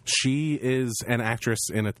Elba. She is an actress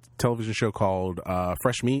in a television show called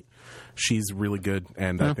Fresh Meat. She's really good,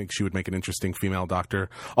 and I think she would make an interesting female doctor.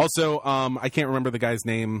 Also, I can't remember the guy's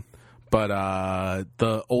name, but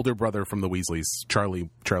the older brother from the Weasleys, Charlie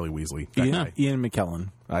Weasley. That guy. Ian McKellen.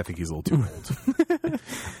 I think he's a little too old.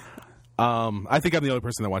 I think I'm the only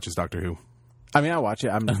person that watches Doctor Who. I mean, I watch it.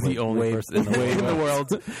 I'm just the only person in the way in the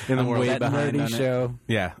world. In the world, That behind nerdy on it. show.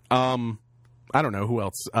 Yeah. I don't know who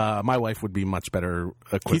else. My wife would be much better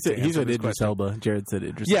equipped. He said this Idris question. Elba. Jared said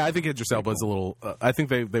Idris. Yeah, I think Idris Elba is a little. I think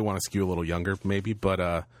they want to skew a little younger, maybe,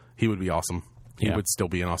 but he would be awesome. He Yeah. would still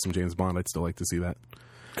be an awesome James Bond. I'd still like to see that.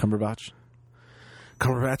 Cumberbatch.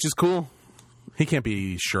 Cumberbatch is cool. He can't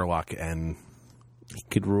be Sherlock, and He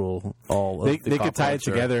could rule all They of the could pop tie it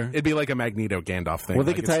culture. together. it'd be like a Magneto Gandalf thing. Well,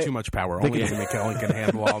 they Like, could it's tie- too much power. they Only could- Ian McKellen can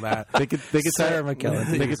handle all that. They could Sarah tie,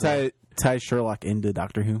 McKellen. They could tie Sherlock into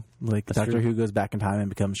Doctor Who. Like Doctor true. Who goes back in time and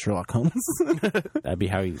becomes Sherlock Holmes. That'd be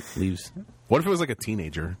how he leaves. What if it was like a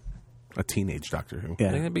teenager, a teenage Doctor Who? Yeah,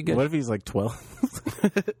 I think that'd be good. What if he's like 12?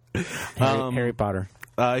 Harry Potter.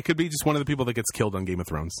 It could be just one of the people that gets killed on Game of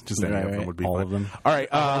Thrones. Just any Right, of them right. would be All fine. of them. All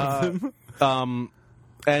right.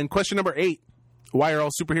 And question number 8. Why are all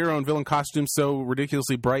superhero and villain costumes so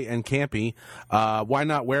ridiculously bright and campy? Why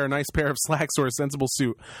not wear a nice pair of slacks or a sensible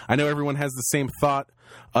suit? I know everyone has the same thought.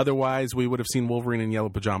 Otherwise, we would have seen Wolverine in yellow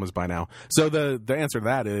pajamas by now. So the answer to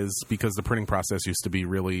that is because the printing process used to be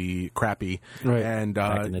really crappy. Right. And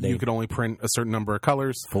Back in the day. you could only print a certain number of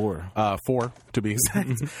colors. 4. 4 to be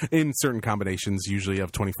exact, in certain combinations, usually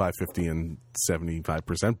of 25, 50, and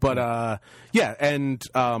 75%. But yeah, and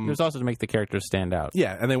It was also to make the characters stand out.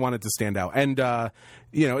 yeah, and they wanted to stand out. And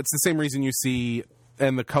it's the same reason you see,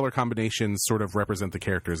 and the color combinations sort of represent the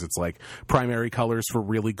characters. It's like primary colors for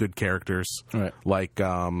really good characters, Right. like red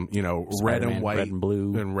Spider-Man, and white, red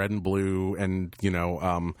and blue. and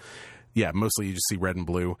yeah, mostly you just see red and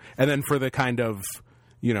blue. And then for the kind of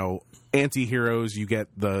anti-heroes, you get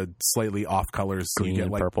the slightly off colors. So Green you get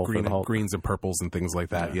and like purple for the Hulk. greens and purples and things like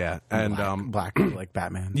that. Yeah, and black like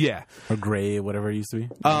Batman. yeah, Or gray, whatever it used to be.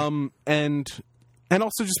 and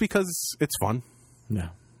also just because it's fun. Yeah.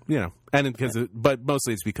 And but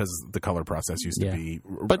mostly it's because the color process used to be.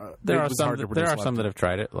 But there it are was some hard to there produce are a lot some of- that have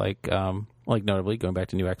tried it, like notably going back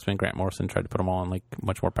to New X-Men. Grant Morrison tried to put them all in like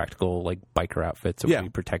much more practical, like biker outfits that Yeah. would be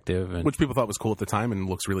protective, and which people thought was cool at the time, and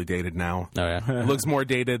looks really dated now. oh yeah, It looks more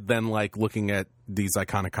dated than like looking at these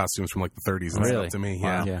iconic costumes from like the 30s and Really? stuff to me.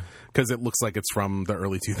 Wow. Yeah, Yeah. because it looks like it's from the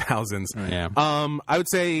early 2000s. yeah. I would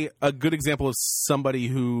say a good example of somebody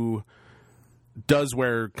who does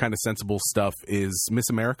wear kind of sensible stuff is Miss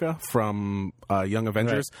America from Young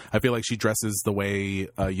Avengers. I feel like she dresses the way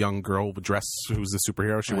a young girl would dress who's a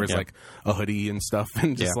superhero. She wears Yeah. like a hoodie and stuff,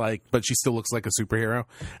 and just Yeah. but she still looks like a superhero,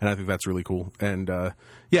 and I think that's really cool. And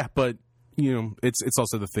yeah, but it's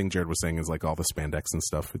also the thing Jared was saying is like all the spandex and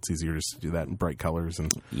stuff. It's easier just to do that in bright colors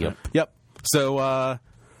and Yep. So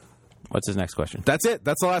What's his next question? that's it.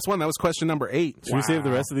 That's the last one. That was question number 8. Should we save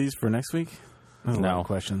the rest of these for next week? No.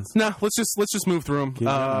 questions. No, let's just move through them. going,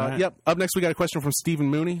 right. Yep. Up next, we got a question from Stephen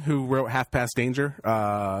Mooney, who wrote Half Past Danger,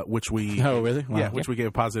 which we Oh, really? Wow. yeah, which we gave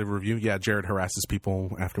a positive review. Yeah, Jared harasses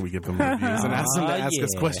people after we give them reviews and ask them to ask us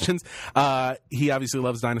yeah. questions. He obviously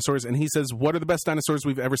loves dinosaurs, and he says, "What are the best dinosaurs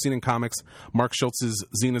we've ever seen in comics?" Mark Schultz's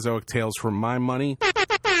Xenozoic Tales for my money.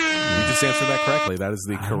 You just answered that correctly. That is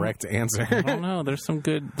the correct answer. I don't know. There's some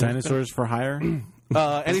good Dinosaurs for hire?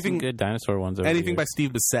 Some Anything good dinosaur ones. Over anything the by years.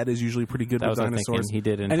 Steve Bissett is usually pretty good That with was I thinking. dinosaurs. He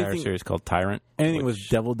did an entire Anything- series called Tyrant. Anything which with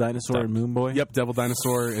Devil Dinosaur and Moon Boy? Yep, Devil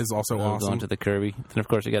Dinosaur is also goes awesome. on to the Kirby. Then of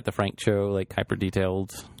course you got the Frank Cho, like hyper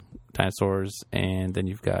detailed dinosaurs, and then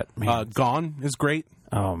you've got Gone is great,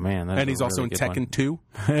 oh man, that's and he's a also really in good one. Tekken 2.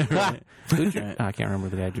 I can't remember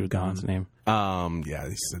the guy who drew Gon's name. Yeah,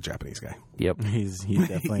 he's a Japanese guy. Yep, He's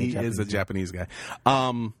definitely He is a Japanese guy.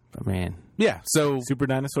 but man, Yeah, so Super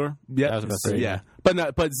Dinosaur? yeah, I was about to say, yeah, but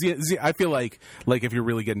not, but I feel like if you're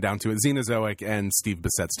really getting down to it, Xenozoic and Steve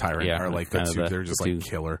Bissett's Tyrant yeah, are like kind the of two. They're just the like two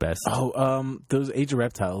killer. best. Oh, those Age of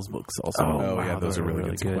Reptiles books also. Oh, yeah, wow, those are really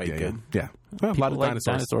really good. good. Yeah, Quite yeah. Well, a lot of like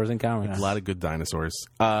dinosaurs. in comics. A lot of good dinosaurs.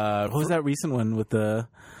 What was that recent one with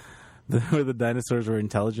where the dinosaurs were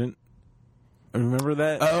intelligent? Remember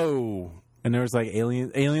that? Oh, And there was like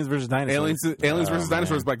Aliens versus Dinosaurs. Aliens versus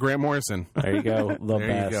Dinosaurs by Grant Morrison. There you go. The There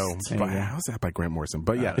best. you go. There you go. How's that by Grant Morrison?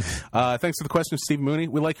 But yeah, thanks for the question, Steve Mooney.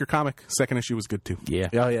 We like your comic. Second issue was good too. Yeah.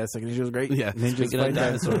 Oh yeah, second issue was great. Yeah. Ninjas Speaking of fight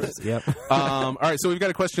dinosaurs. Yep. All right, so we've got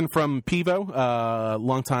a question from Pivo,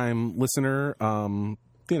 longtime listener.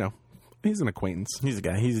 He's an acquaintance. He's a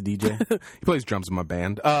guy. He's a DJ. He plays drums in my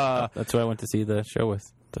band. That's who I went to see the show with.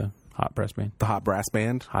 The Hot Brass Band. The Hot Brass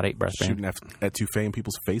Band. Hot 8 Brass Band. Shooting at Touffet in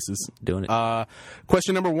people's faces. Doing it.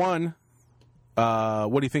 Question number 1.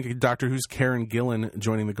 What do you think of Doctor Who's Karen Gillan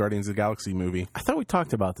joining the Guardians of the Galaxy movie? I thought we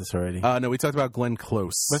talked about this already. No, we talked about Glenn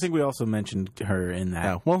Close. I think we also mentioned her in that.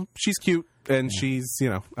 Oh, well, she's cute, and she's,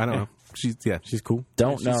 I don't know. She's cool.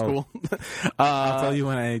 Don't know. She's cool. I'll tell you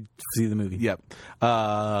when I see the movie. Yep.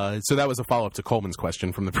 So that was a follow-up to Coleman's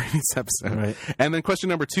question from the previous episode. Right. And then question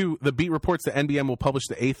number 2, The Beat reports that NBM will publish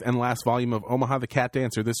the 8th and last volume of Omaha the Cat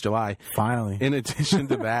Dancer this July. Finally. In addition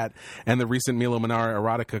to that and the recent Milo Manara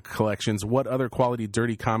erotica collections, what other quality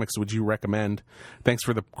dirty comics would you recommend? Thanks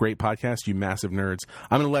for the great podcast, you massive nerds.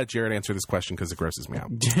 I'm going to let Jared answer this question because it grosses me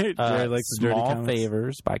out. Jared likes the dirty Small comics.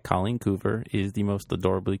 Favors by Colleen Coover is the most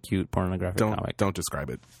adorably cute pornographic comic. Don't describe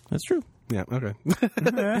it. That's true. Yeah, okay.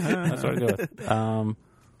 That's what I go with.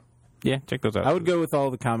 Yeah, check those out. I would go with all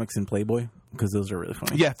the comics in Playboy because those are really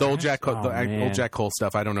funny. Yeah, the old Jack Cole, man. old Jack Cole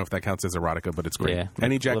stuff. I don't know if that counts as erotica, but it's great. Yeah.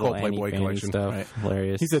 Any Jack Little Cole Playboy Annie Fanny collection. stuff. Right.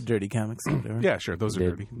 Hilarious. He said dirty comics. Or whatever. Yeah, sure. Those are Did.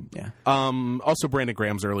 dirty. Yeah. Also, Brandon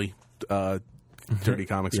Graham's early dirty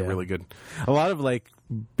comics are Yeah. really good. A lot of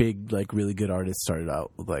big, really good artists started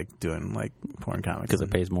out with doing porn comics because it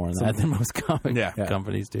pays more than that than most comic Yeah.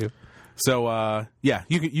 companies do. So,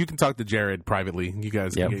 you can talk to Jared privately. You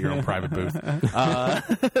guys can Yep. get your own private booth.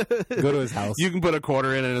 Go to his house. You can put a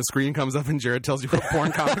quarter in and a screen comes up and Jared tells you what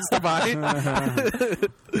porn comics to buy.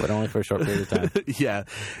 But only for a short period of time. Yeah.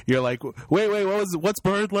 You're like, wait, what's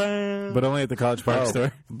Birdland? but only at the College Park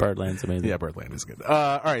store. Birdland's amazing. Yeah, Birdland is good.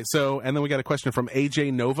 All right, so, and then we got a question from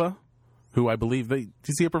AJ Nova, who I believe is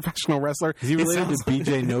he a professional wrestler? Is he related sounds- to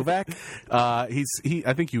BJ Novak? I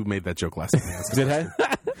think you made that joke last time. Did I?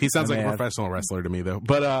 He sounds I like a may have. professional wrestler to me, though.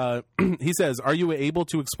 But he says, are you able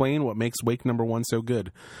to explain what makes Wake number 1 so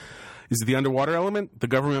good? Is it the underwater element? The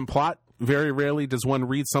government plot? Very rarely does one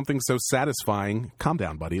read something so satisfying. Calm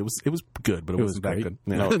down, buddy. It was good, but it wasn't that great. good.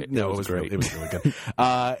 No, it it was was great. It was really good.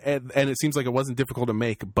 And it seems like it wasn't difficult to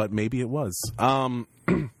make, but maybe it was. Yeah.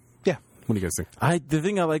 What do you guys think? The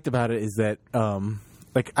thing I liked about it is that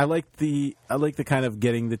I liked the kind of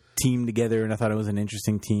getting the team together, and I thought it was an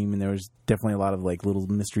interesting team, and there was definitely a lot of little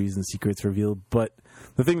mysteries and secrets revealed. But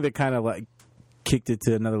the thing that kind of kicked it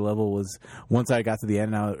to another level was once I got to the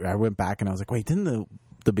end, I went back and I was like, wait, didn't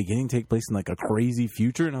the beginning take place in a crazy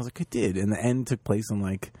future? And I was like, it did, and the end took place in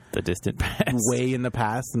The distant past. way in the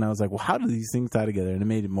past, and I was like, well, how do these things tie together? And it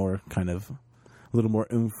made it more kind of a little more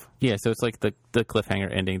oomph. Yeah, so it's like the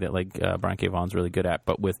cliffhanger ending that Brian K. Vaughan's really good at,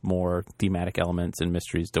 but with more thematic elements and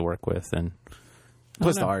mysteries to work with. And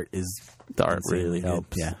Plus, the art is the art insanely really good.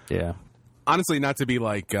 helps. Yeah. Yeah. Honestly, not to be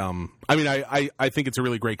I think it's a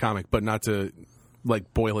really great comic, but not to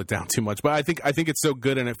boil it down too much. But I think it's so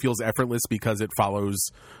good and it feels effortless because it follows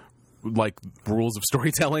rules of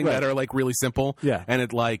storytelling Right. that are really simple. Yeah. And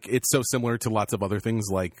it's so similar to lots of other things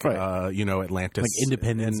Right. Atlantis,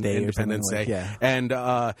 Independence and Day or Independence something Day. yeah. And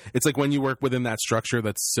it's when you work within that structure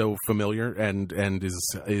that's so familiar and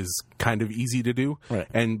is kind of easy to do. Right.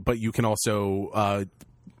 But you can also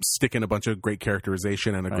stick in a bunch of great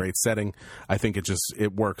characterization and a great setting. I think it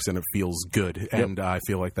works and it feels good. And I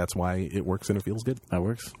feel like that's why it works and it feels good. That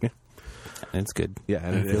works. Yeah. And it's good. Yeah,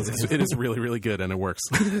 and it is really, really good, and it works.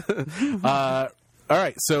 All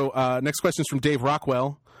right, so next question is from Dave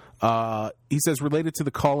Rockwell. He says, related to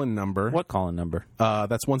the call-in number. What call-in number?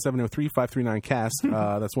 That's 1703-539-CAST.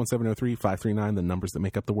 That's 1703-539, the numbers that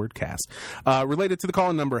make up the word cast. Related to the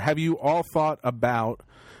call-in number, have you all thought about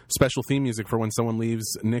special theme music for when someone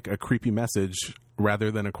leaves Nick a creepy message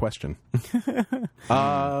rather than a question?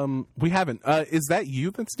 We haven't. Is that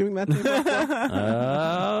you that's doing that? Dave Rockwell?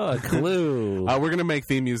 Oh, a clue. We're gonna make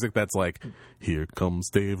theme music that's "Here comes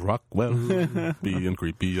Dave Rockwell, being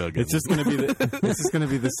creepy again." It's just gonna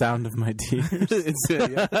be the sound of my tears.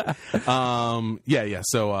 Yeah.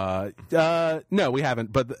 So no, we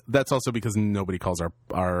haven't. But that's also because nobody calls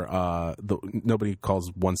nobody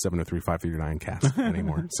calls 1-703-539-CAST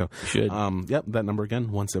anymore. So Should. Yep, that number again,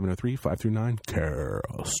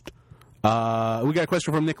 1-703-539-CAST. We got a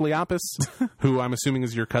question from Nick Leopis, who I'm assuming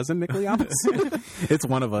is your cousin, Nick Leopis. It's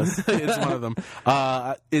one of us. It's one of them.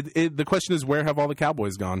 The question is, where have all the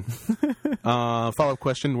cowboys gone? Follow-up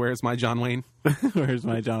question, where is my John Wayne? Where's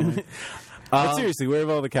my John Wayne? But seriously, where have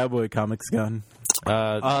all the cowboy comics gone?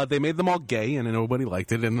 They made them all gay, and nobody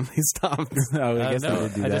liked it, and then they stopped. Oh, I guess no, they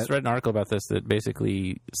did do I that. just read an article about this that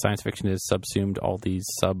basically science fiction has subsumed all these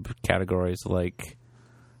subcategories like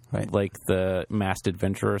the masked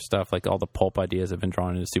adventurer stuff, like all the pulp ideas have been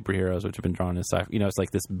drawn into superheroes, which have been drawn into sci-fi. You know, it's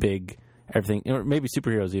like this big everything, or maybe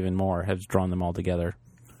superheroes even more, have drawn them all together.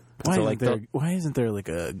 Why, So, why isn't there like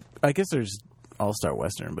a... I guess there's All-Star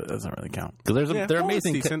Western, but that doesn't really count. Because there are well, it's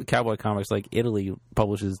amazing decent. cowboy comics. Like Italy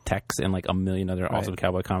publishes Tex and like a million other awesome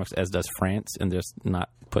cowboy comics, as does France, and they're not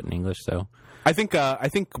put in English. So I think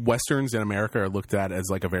westerns in America are looked at as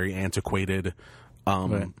like a very antiquated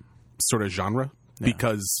sort of genre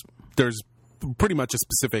because there's pretty much a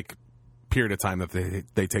specific period of time that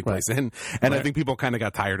they take place in, and I think people kind of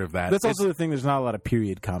got tired of that. That's also the thing. There's not a lot of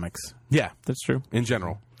period comics. yeah, that's true. in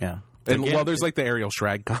general. Yeah. And Again, well, there's like the Ariel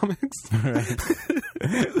Schrag comics,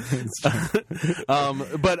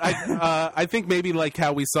 but I think maybe like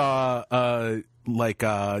how we saw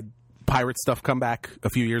pirate stuff come back a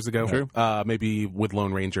few years ago. True. Maybe with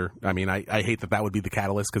Lone Ranger. I mean, I hate that would be the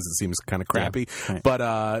catalyst because it seems kind of crappy. Right.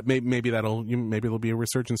 But maybe there'll be a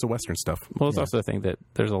resurgence of Western stuff. Well, it's also the thing that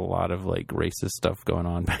there's a lot of like racist stuff going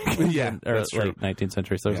on back in Yeah, the that's true. late 19th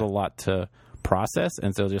century. So there's a lot to process,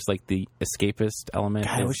 and so just like the escapist element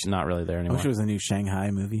is not really there I anymore. wish it was a new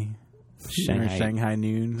Shanghai movie. Shanghai. Shanghai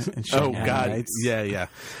Noon. And Oh Shanghai God, Nights. yeah.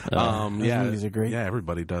 Those movies are great. Yeah,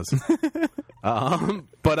 everybody does.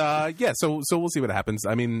 But so we'll see what happens.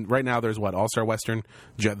 I mean, right now there's All-Star Western,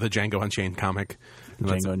 the Django Unchained comic.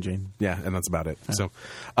 Django and Jane. Yeah, and that's about it. So,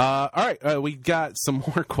 all right, we got some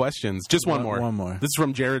more questions. Just one more. One more. This is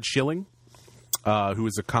from Jared Schilling, who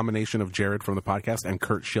is a combination of Jared from the podcast and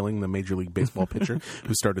Kurt Schilling, the Major League Baseball pitcher,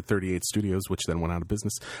 who started 38 Studios, which then went out of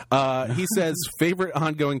business. He says, favorite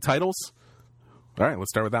ongoing titles? All right, let's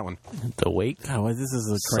start with that one. The Wake God, this is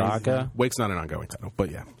a crazy Saga, Wake's not an ongoing title,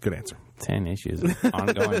 but yeah, good answer. 10 issues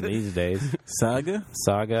ongoing these days. Saga,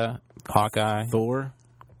 Saga, Hawkeye, Thor,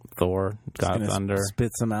 God Gonna Thunder.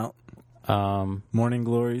 spit some out. Morning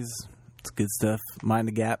Glories, it's good stuff. Mind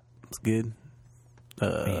the Gap, it's good.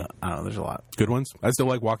 I don't know, there's a lot. Good ones. I still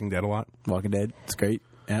like Walking Dead a lot. Walking Dead, it's great.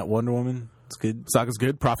 Yeah, Wonder Woman, it's good. Saga's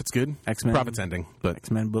good. Prophet's good. X-Men. Prophet's ending, but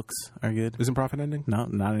X-Men books are good. isn't Prophet ending? No,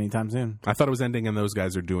 not anytime soon. I thought it was ending, and those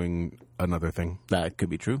guys are doing another thing. That could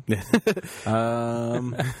be true.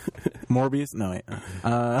 Morbius, no wait.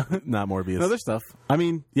 Not Morbius. Other stuff. I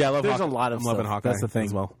mean, Yeah, I love there's Hawkeye. a lot of I'm loving stuff. Hawkeye. That's the thing.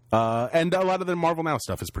 as well. And a lot of the Marvel Now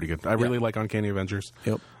stuff is pretty good. I really like Uncanny Avengers.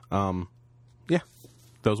 Yep. Yeah,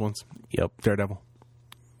 those ones. Yep. Daredevil.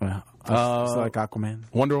 Yeah. It's like Aquaman,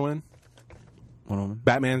 Wonder Woman. Wonder Woman.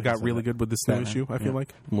 Batman got really good with this new Batman. issue, I feel Yeah.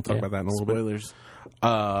 like. We'll talk Yeah. about that in a little bit. Spoilers.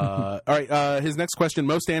 All right, his next question,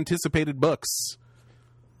 most anticipated books.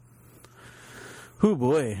 Oh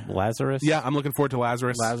boy, Lazarus. Yeah, I'm looking forward to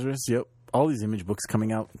Lazarus. Lazarus. Yep. All these Image books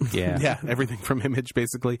coming out. Yeah. Yeah, everything from Image,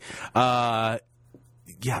 basically. Yeah,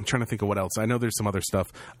 I'm trying to think of what else. I know there's some other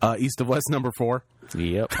stuff. East of West, number 4.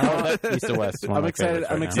 Yep. East to West. One of I'm my excited. favorites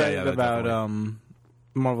right I'm now. excited Yeah, about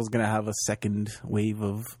Marvel's gonna have a second wave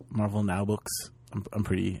of Marvel Now books. I'm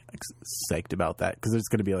pretty psyched about that because there's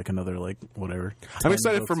gonna be like another whatever. I'm 10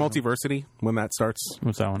 excited for books. Multiversity when that starts.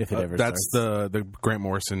 What's that one? If it ever That's starts. the Grant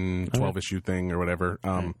Morrison 12 issue thing or whatever.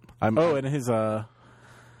 I'm and his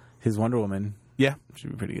Wonder Woman yeah.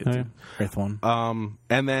 should be pretty good Oh, too. Earth One.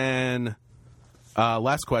 And then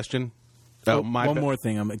last question. One more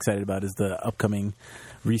thing I'm excited about is the upcoming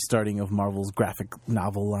restarting of Marvel's graphic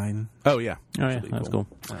novel line. Oh yeah. Oh, yeah. That's cool.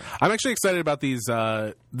 I'm actually excited about these.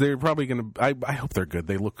 They're probably going to. I hope they're good.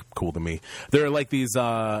 They look cool to me. They're like these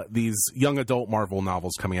young adult Marvel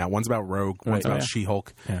novels coming out. One's about Rogue. One's about yeah.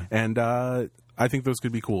 She-Hulk. Yeah. And I think those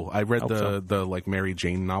could be cool. I read the like Mary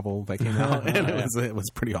Jane novel that came out, and it was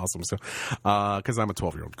pretty awesome. So, because I'm a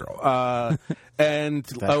 12-year-old girl. And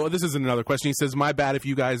this is another question. He says, "My bad if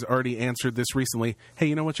you guys already answered this recently. Hey,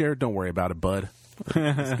 you know what, Jared? Don't worry about it, bud."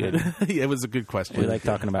 That's good. It was a good question. We like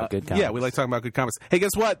talking about good comics. Yeah, we like talking about good comics. Hey,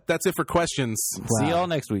 guess what? That's it for questions. See y'all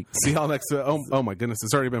next week. See y'all next. Oh my goodness,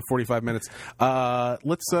 it's already been 45 minutes.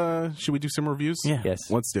 Let's. Should we do some reviews? Yeah. Yes.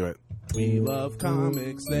 Let's do it. We love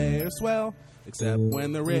comics. They're swell, except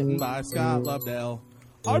when they're written by Scott Lobdell.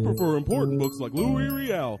 I prefer important books like Louis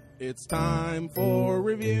Riel. It's time for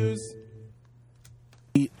reviews.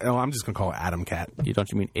 Oh, I'm just gonna call it Adam Cat.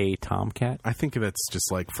 Don't you mean a Tomcat? I think that's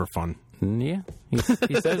just like for fun. Yeah. He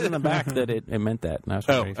says in the back that it meant that. And I was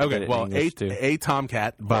Oh, wondering if he did okay. it in Well, English, too. a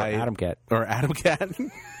Tomcat by Adam Cat. or Adam Cat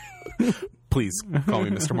Please call me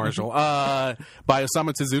Mr. Marshall. By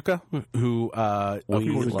Osamu Tezuka, who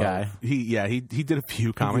guy. He did a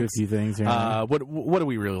few comics. He did a few things here and there. What do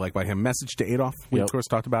we really like by him? Message to Adolf. We Yep. of course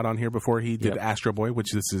talked about on here before. He did Yep. Astro Boy,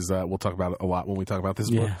 which this is we'll talk about a lot when we talk about this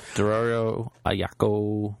book. Yeah. Dororo,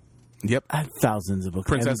 Ayako. Yep. I had thousands of books.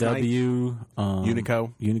 Princess MW,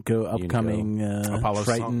 Unico, upcoming Apollo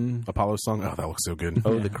Triton. Song. Apollo Song. Oh, that looks so good.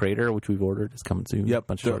 Oh, The Crater, which we've ordered, is coming soon. Yep.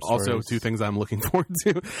 Bunch of short Also, stories. two things I'm looking forward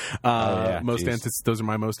to. yeah, Those are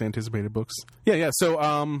my most anticipated books. Yeah.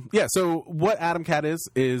 So what Adam Cat is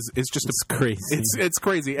just It's crazy. It's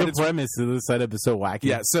crazy, and The it's premise of the setup is so wacky.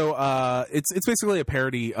 yeah. So it's basically a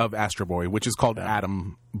parody of Astro Boy, which is called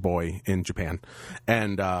Atom Boy in Japan,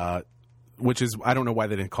 and which is I don't know why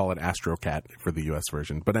they didn't call it Astro Cat for the U.S.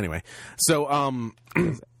 version, but anyway. So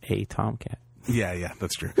A Tomcat. yeah,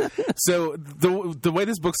 that's true. So the way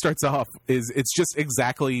this book starts off is it's just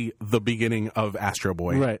exactly the beginning of Astro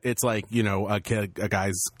Boy. Right. It's like, a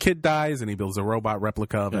guy's kid dies and he builds a robot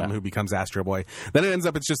replica of him Yeah. who becomes Astro Boy. Then it ends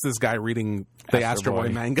up it's just this guy reading the Astro Astro Boy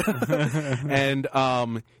Boy. manga, and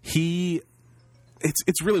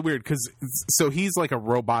it's really weird because he's like a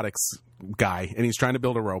robotics guy and he's trying to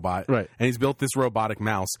build a robot, Right. and he's built this robotic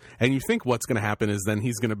mouse, and you think what's going to happen is then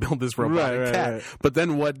he's going to build this robotic Right, cat, right. but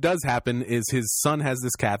then what does happen is his son has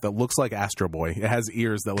this cat that looks like Astro Boy. It has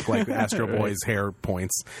ears that look like Astro Boy's hair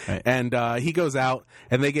points, Right. and he goes out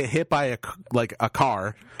and they get hit by a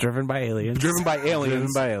car Driven by aliens. driven by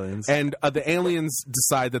aliens. And the aliens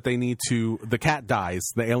decide that they need to. The cat dies.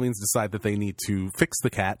 The aliens decide that they need to fix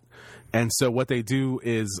the cat. And so what they do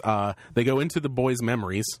is they go into the boy's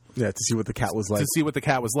memories Yeah, to see what the cat was like. to see what the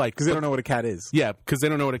cat was like. Because they don't know what a cat is. Yeah, because they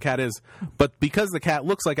don't know what a cat is. But because the cat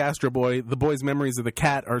looks like Astro Boy, the boy's memories of the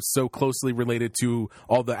cat are so closely related to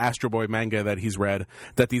all the Astro Boy manga that he's read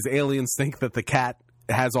that these aliens think that the cat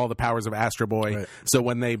has all the powers of Astro Boy. Right. So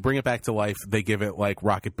when they bring it back to life, they give it like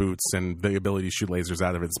rocket boots and the ability to shoot lasers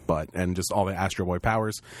out of its butt and just all the Astro Boy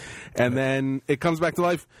powers. And then it comes back to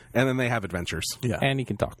life, and then they have adventures. Yeah. And he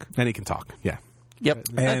can talk. And he can talk. Yeah. Yep,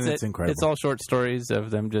 that's it's it. incredible. It's all short stories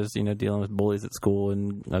of them just dealing with bullies at school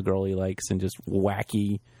and a girl he likes and just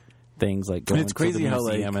wacky things like going it's crazy to the how,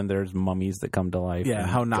 like- museum and there's mummies that come to life. Yeah, and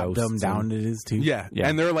how not ghosts dumbed down it is, too. Yeah. Yeah.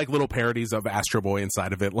 And there are like little parodies of Astro Boy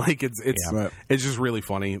inside of it. Like it's Yeah. Right. it's just really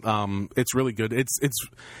funny. It's really good.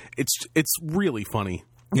 It's really funny.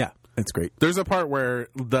 Yeah, it's great. There's a part where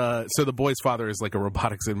the boy's father is like a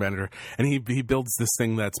robotics inventor, and he builds this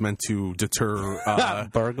thing that's meant to deter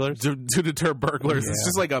burglars. to deter burglars. It's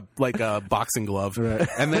just like a boxing glove, Right.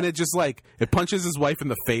 and then it just like it punches his wife in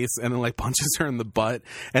the face, and then like punches her in the butt,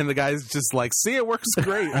 and the guy's just like, "See, it works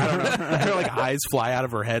great." I don't know. Her like eyes fly out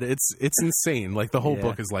of her head. It's insane. Like the whole Yeah.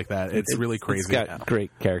 book is like that. It's really crazy. It's got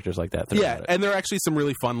great characters like that. Yeah, throughout it. and there are actually some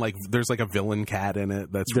really fun. Like, there's like a villain cat in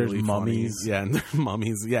it. That's There's really mummies. funny. Yeah, and there's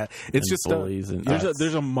mummies. Yeah, it's And just bullies and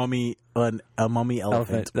There's a mummy elephant.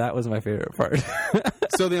 elephant. That was my favorite part.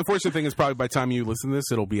 so the unfortunate thing is probably by the time you listen to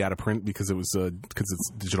this, it'll be out of print because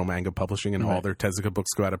it's digital manga publishing, and all Right. their Tezuka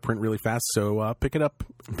books go out of print really fast. So pick it up.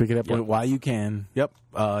 Pick it up while you can. Yep.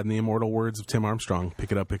 In the immortal words of Tim Armstrong,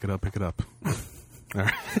 pick it up, pick it up, pick it up. All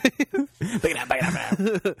right. Pick it up.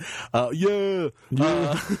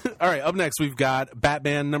 Yeah. All right. Up next, we've got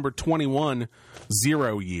Batman number 21,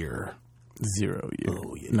 0 Year. 0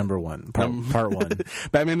 year. Number one. Part one.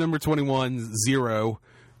 Batman number 21, 0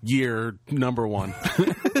 Year number 1.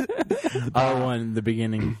 Part one, the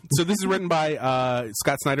beginning. So this is written by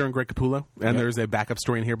Scott Snyder and Greg Capullo, and there's a backup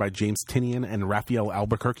story in here by James Tinian and Raphael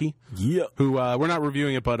Albuquerque. Yeah. Who we're not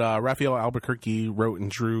reviewing it, but Raphael Albuquerque wrote and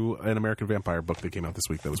drew an American Vampire book that came out this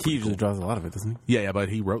week. That was He pretty usually cool. draws a lot of it, doesn't he? Yeah, but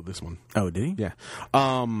he wrote this one. Oh, did he? Yeah.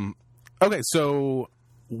 Okay, so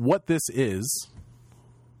what this is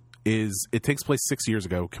it takes place 6 years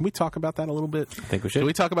ago. Can we talk about that a little bit? I think we should. Can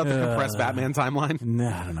we talk about the compressed Batman timeline?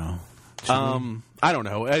 Nah, I don't know. I don't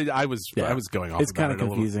know. I was going off. It's about kinda it a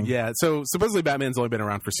little. confusing. Yeah. So supposedly Batman's only been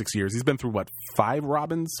around for 6 years. He's been through what 5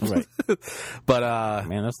 Robins, Right. but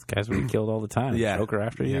Man, those guys would be killed all the time. yeah, Joker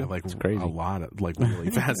after you. Yeah, like it's crazy. a lot, like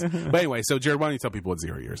really fast. But anyway, so Jared, why don't you tell people what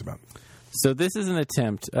 0 Year is about? So this is an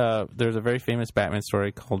attempt. There's a very famous Batman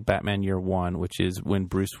story called Batman Year One, which is when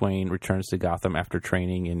Bruce Wayne returns to Gotham after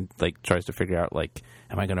training and like tries to figure out like,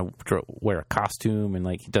 am I going to wear a costume? And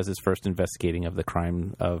like he does his first investigating of the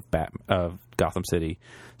crime of Gotham City.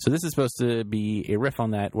 So this is supposed to be a riff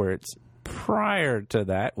on that, where it's prior to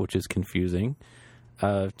that, which is confusing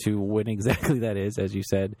to when exactly that is, as you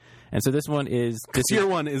said. And so this one is Year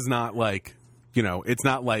 1 is not like it's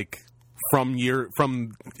not like from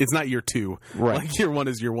it's not year 2. Right. Like year 1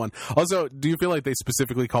 is year 1. Also, do you feel like they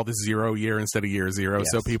specifically call this 0 year instead of year 0 Yes.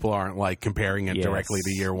 so people aren't like comparing it directly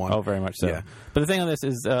to year 1? Oh, very much so. Yeah. But the thing on this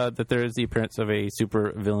is that there is the appearance of a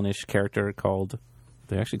super villainish character called.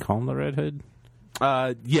 They actually call him the Red Hood.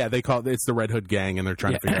 Yeah, they call it's the Red Hood gang, and they're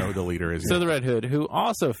trying to figure out who the leader is. So the Red Hood, who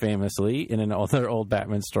also famously, in another old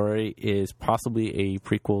Batman story, is possibly a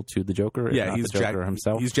prequel to the Joker. If not he's the Joker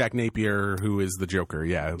himself. He's Jack Napier, who is the Joker.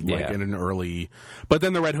 Yeah, like Yeah. in an early. But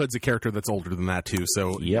then the Red Hood's a character that's older than that too.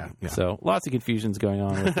 So Yep. yeah. So lots of confusions going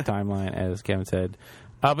on with the timeline, as Kevin said.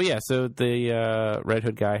 But yeah, so the Red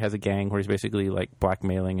Hood guy has a gang where he's basically like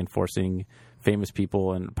blackmailing and forcing famous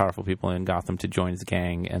people and powerful people in Gotham to join his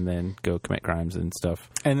gang and then go commit crimes and stuff,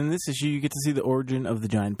 And in this issue, you get to see the origin of the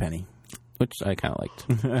giant penny, which I kind of liked.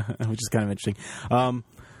 which is kind of interesting. One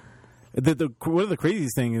of the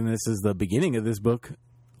craziest thing in this is the beginning of this book.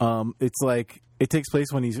 It's like it takes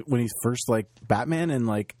place when he's first like Batman and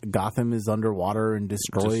like Gotham is underwater and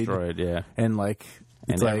destroyed. Yeah. And like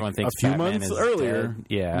it's And like everyone a thinks few Batman months is earlier. dead.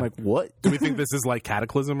 Yeah. I'm like, what? Do we think this is like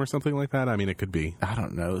Cataclysm or something like that? I mean, it could be. I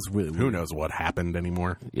don't know. It's really Who weird. knows what happened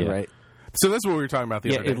anymore? Yeah. Right. So that's what we were talking about the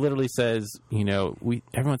Yeah, other day. it literally says,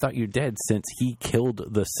 everyone thought you're dead since he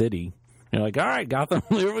killed the city. You're like, all right, Gotham,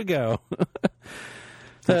 here we go.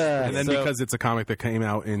 And then So- because it's a comic that came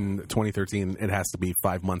out in 2013, it has to be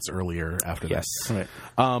 5 months earlier after Yes. that.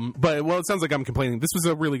 Right. But it sounds like I'm complaining. This was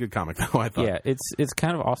a really good comic, though. I thought. Yeah, it's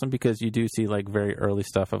kind of awesome because you do see like very early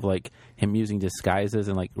stuff of like him using disguises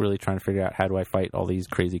and like really trying to figure out how do I fight all these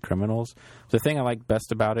crazy criminals. The thing I like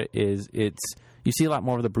best about it is you see a lot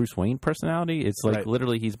more of the Bruce Wayne personality. It's like Right.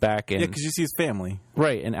 literally he's back and Yeah, because you see his family.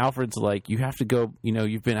 right, and Alfred's like, you have to go.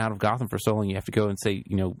 You've been out of Gotham for so long. You have to go and say,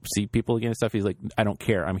 see people again and stuff. He's like, I don't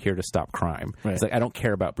care. I'm here to stop crime. Right. He's like, I don't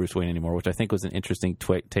care about Bruce Wayne anymore, which I think was an interesting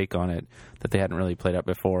take on it that they hadn't really played out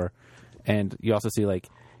before. And you also see like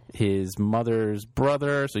his mother's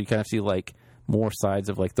brother, so you kind of see like more sides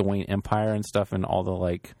of like the Wayne Empire and stuff, and all the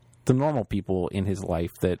like the normal people in his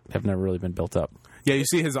life that have never really been built up. Yeah, you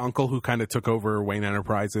see his uncle who kind of took over Wayne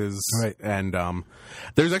Enterprises. Right. And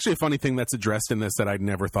there's actually a funny thing that's addressed in this that I'd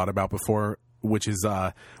never thought about before, which is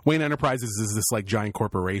Wayne Enterprises is this like giant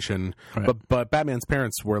corporation. Right. But Batman's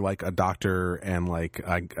parents were like a doctor and like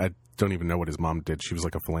I don't even know what his mom did. She was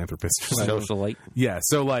like a philanthropist or something. Socialite. Yeah,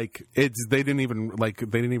 so like they didn't even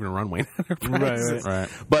run Wayne Enterprises. Right.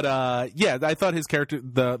 But yeah, I thought his character,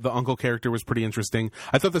 the uncle character, was pretty interesting.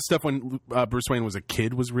 I thought the stuff when Bruce Wayne was a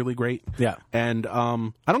kid was really great. Yeah. And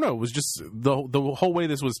I don't know, it was just the whole way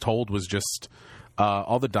this was told was just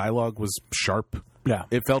all the dialogue was sharp. Yeah.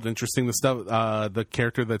 It felt interesting. The stuff, the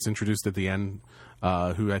character that's introduced at the end,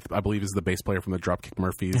 who I believe is the bass player from the Dropkick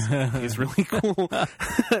Murphys, is really cool.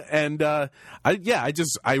 And I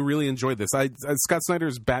really enjoyed this. Scott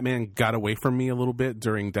Snyder's Batman got away from me a little bit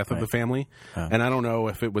during Death of the Family, and I don't know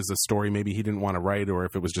if it was a story maybe he didn't want to write, or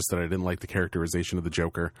if it was just that I didn't like the characterization of the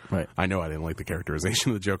Joker. Right. I know I didn't like the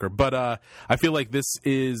characterization of the Joker, but I feel like this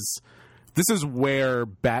is where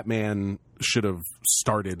Batman should have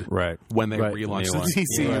started Right. when they Right. relaunched When the they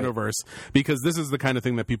DC Right. universe, because this is the kind of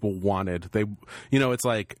thing that people wanted. They, it's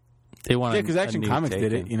like, They want Yeah, because Action Comics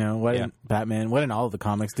did it. Why didn't Batman? Why didn't all of the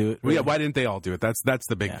comics do it? well, yeah, why didn't they all do it? That's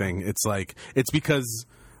the big thing. It's like, it's because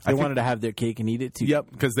They wanted to have their cake and eat it too. Yep,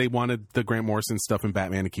 because they wanted the Grant Morrison stuff in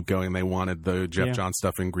Batman to keep going. They wanted the Jeff Yeah. Johns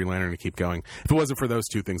stuff in Green Lantern to keep going. If it wasn't for those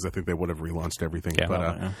two things, I think they would have relaunched everything.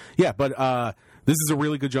 Yeah. But this is a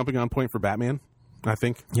really good jumping on point for Batman, I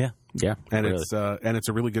think. Yeah. Yeah, And really. it's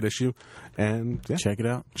a really good issue. And yeah, Check it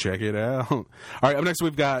out. check it out. All right, up next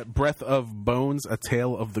we've got Breath of Bones, A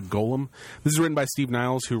Tale of the Golem. This is written by Steve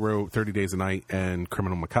Niles, who wrote 30 Days a Night and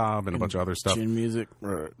Criminal Macabre and a bunch of other stuff. Chin music.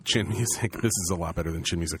 Chin Music. This is a lot better than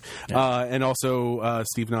Chin Music. And also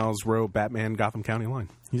Steve Niles wrote Batman Gotham County Line.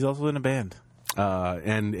 He's also in a band.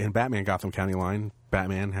 And in Batman Gotham County Line,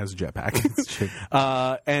 Batman has a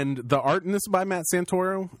jetpack. And the art in this is by Matt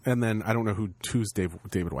Santoro. And then I don't know who's David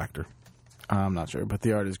Wachter. I'm not sure, but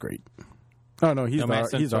the art is great. Oh no, he's Matt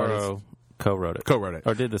he's artist. Santoro co-wrote it. Co-wrote it.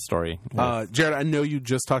 Or did the story. Jared, I know you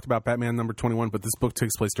just talked about Batman number 21, but this book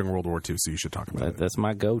takes place during World War II, so you should talk about it. That's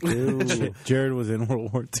my go-to. Jared was in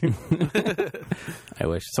World War II. I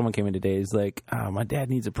wish someone came in today. He's like, my dad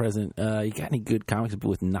needs a present. You got any good comics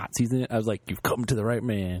with Nazis in it? I was like, you've come to the right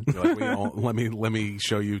man. You're like, let me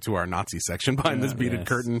show you to our Nazi section behind this beaded yes.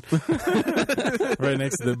 curtain. Right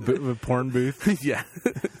next to the porn booth. Yeah.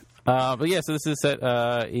 But yeah, so this is set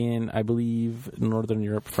in, I believe, Northern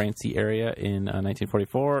Europe, Francie area in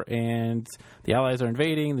 1944, and the Allies are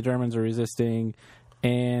invading, the Germans are resisting,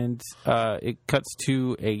 and it cuts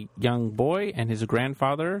to a young boy and his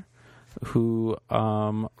grandfather who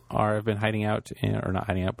have been hiding out, or not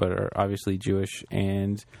hiding out, but are obviously Jewish,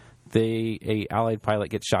 and a Allied pilot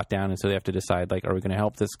gets shot down, and so they have to decide, like, are we going to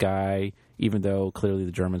help this guy, even though clearly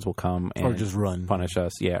the Germans will come and Or just run. punish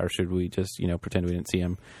us? Yeah, or should we just, pretend we didn't see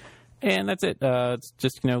him? And that's it. It's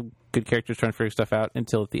just, good characters trying to figure stuff out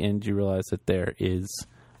until at the end you realize that there is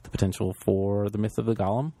the potential for the myth of the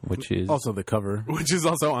Golem, which is Also the cover. Which is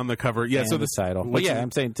also on the cover. Yeah, and so the title. Well, yeah,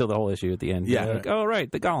 I'm saying until the whole issue at the end. Yeah. You're like, oh right,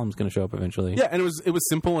 the Golem's going to show up eventually. Yeah, and it was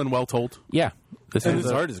simple and well told. Yeah. This And is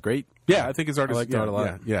his art is great. Yeah, I think his art is like the art a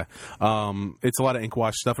lot. Yeah. It's a lot of ink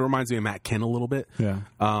wash stuff. It reminds me of Matt Ken a little bit. Yeah.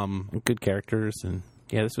 good characters, and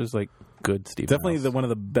yeah, this was like good Steve. Definitely Niles. one of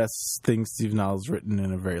the best things Steve Niles written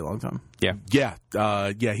in a very long time. Yeah. Yeah,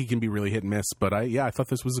 he can be really hit and miss, but I thought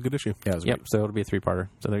this was a good issue. Yeah, it was Yep. So it'll be a 3-parter.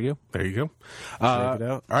 So there you go. There you go. Check it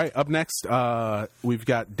out. All right, up next, we've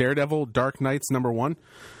got Daredevil Dark Knights #1.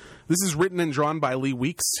 This is written and drawn by Lee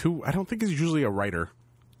Weeks, who I don't think is usually a writer,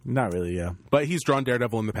 Not really, yeah. but he's drawn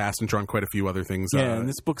Daredevil in the past and drawn quite a few other things. Yeah, and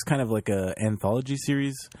this book's kind of like a anthology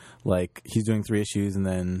series. Like, he's doing 3 issues, and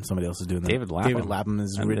then somebody else is doing them. David Lapham. David Lapham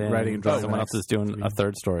is And then writing and drawing. someone the else is next doing 3. a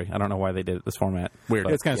third story. I don't know why they did it this format. Weird.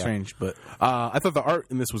 But, It's kind of yeah. strange, but I thought the art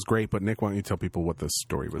in this was great, but Nick, why don't you tell people what the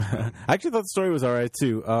story was about? I actually thought the story was all right,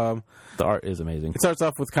 too. The art is amazing. It starts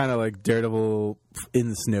off with kind of like Daredevil in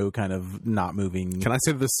the snow, kind of not moving. Can I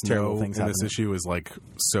say the Terrible snow in things this happening. issue is like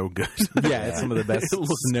so good? Yeah, it's some of the best It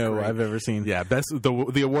looks snow great. I've ever seen. Yeah,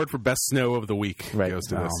 the award for best snow of the week Right. goes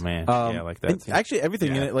to this. Oh man, yeah, I like that. and actually, everything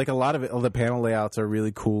in Yeah. it, like a lot of it, all the panel layouts are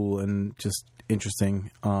really cool and just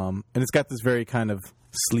interesting. And it's got this very kind of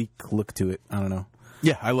sleek look to it. I don't know.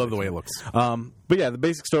 Yeah, I love the way it looks. But yeah, the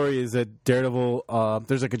basic story is that Daredevil,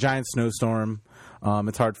 there's like a giant snowstorm.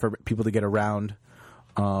 It's hard for people to get around.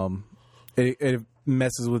 It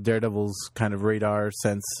messes with Daredevil's kind of radar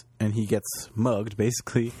sense, and he gets mugged,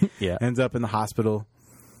 basically. Yeah. Ends up in the hospital,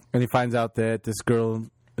 and he finds out that this girl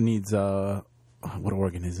needs what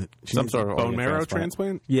organ is it? She Some needs- sort of Bone organ marrow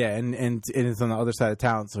transplant? Yeah, and it's on the other side of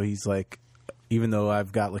town, so he's like, even though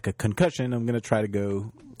I've got like a concussion, I'm gonna try to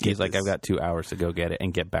go. He's like, this. I've got 2 hours to go get it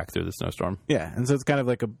and get back through the snowstorm. Yeah, and so it's kind of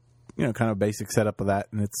like a kind of basic setup of that,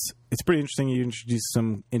 and it's pretty interesting. You introduce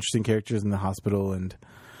some interesting characters in the hospital, and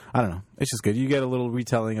I don't know, it's just good. You get a little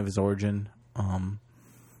retelling of his origin,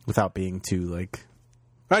 without being too like.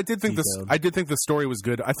 I did think detailed. I did think the story was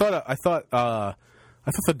good. I thought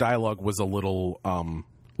the dialogue was a little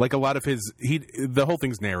like a lot of the whole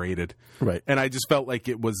thing's narrated, Right. and I just felt like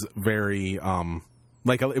it was very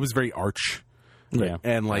like it was very arch, Yeah.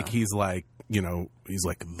 and like he's like he's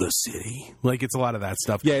like the city, like it's a lot of that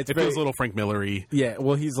stuff. Yeah, it's it feels very- a little Frank Miller-y. Yeah,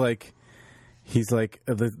 well, he's like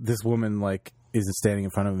this woman like is standing in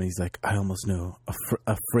front of him. He's like, I almost know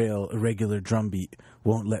a frail, irregular drumbeat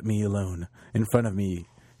won't let me alone. In front of me,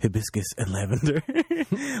 hibiscus and lavender.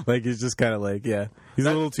 Like he's just kind of like, yeah, he's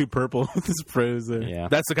a little too purple with his prose there. Yeah.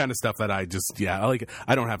 That's the kind of stuff that I just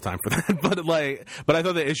I don't have time for that. but I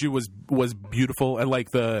thought the issue was beautiful, and like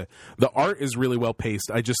the art is really well paced.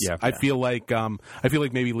 I feel like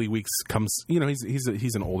maybe Lee Weeks comes,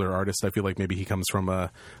 he's an older artist. I feel like maybe he comes from a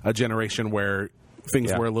generation where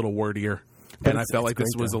things were a little wordier. And I felt like this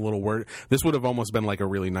great, was a little word. This would have almost been like a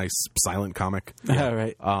really nice silent comic. Yeah,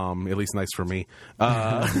 right. At least nice for me.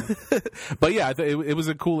 But yeah, it was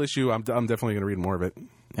a cool issue. I'm definitely going to read more of it.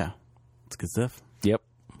 Yeah, it's good stuff. Yep.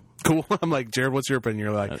 Cool. I'm like, Jared, what's your opinion?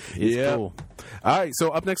 You're like, It's yeah. cool. All right. So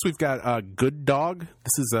up next, we've got Good Dog.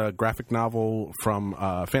 This is a graphic novel from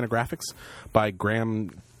Fantagraphics by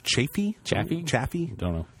Graham Chaffee. Chaffee?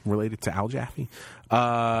 Don't know. Related to Al Jaffe.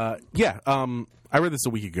 I read this a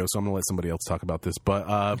week ago, so I'm going to let somebody else talk about this.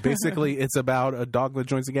 But basically, it's about a dog that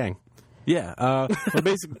joins a gang. Yeah. Well,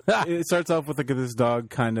 basically, it starts off with like this dog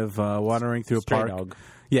kind of wandering through a Stray park. dog.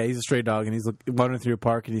 Yeah, he's a stray dog, and he's wandering through a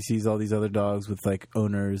park, and he sees all these other dogs with like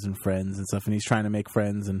owners and friends and stuff, and he's trying to make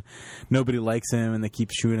friends, and nobody likes him, and they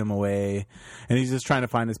keep shooing him away, and he's just trying to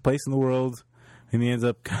find his place in the world. And he ends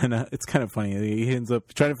up it's kind of funny. He ends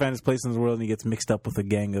up trying to find his place in the world, and he gets mixed up with a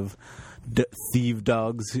gang of thief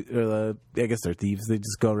dogs. I guess they're thieves. They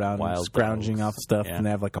just go around Wild scrounging dogs. off stuff, Yeah. and they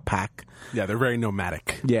have like a pack. Yeah, they're very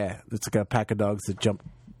nomadic. Yeah, it's like a pack of dogs that jump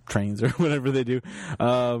trains or whatever they do.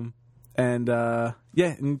 And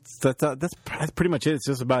that's pretty much it. It's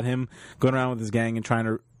just about him going around with his gang and trying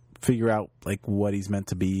to figure out like what he's meant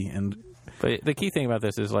to be. And But the key thing about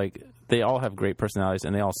this is like they all have great personalities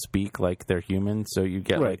and they all speak like they're human. So you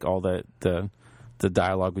get Right. like all the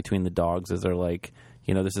dialogue between the dogs as they're like,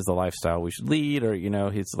 this is the lifestyle we should lead, or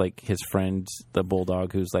he's like his friend, the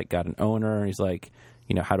bulldog, who's like got an owner. He's like,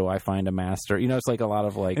 how do I find a master? It's like a lot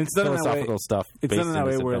of like It's done in that philosophical way- stuff. It's based done in that in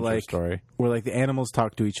way this where adventure like story. the animals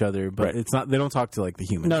talk to each other, but Right. it's not. They don't talk to like the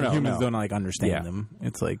humans. No, the humans no. don't like understand Yeah. them.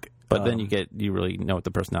 It's like, But then you really know what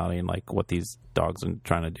the personality and like what these dogs are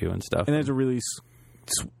trying to do and stuff. and there's a really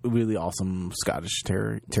awesome Scottish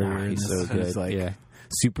terrier. in he's this. so good. He's like Yeah.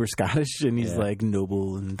 super Scottish, and he's Yeah. like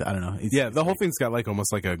noble, and I don't know. Yeah, the whole thing's got like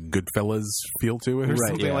almost like a Goodfellas feel to it or Right,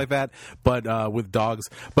 something yeah. like that. But with dogs,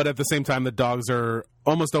 but at the same time, the dogs are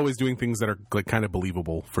almost always doing things that are like kind of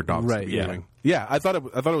believable for dogs Right, to be yeah. doing. Yeah, I thought it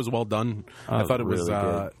was well done. I thought it was really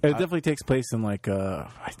good. It definitely takes place in like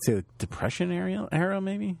I'd say like Depression era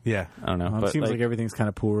maybe. yeah. I don't know. It But seems like everything's kind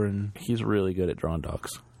of poor and he's really good at drawing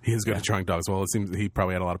dogs. He is good at drawing dogs. Well, it seems he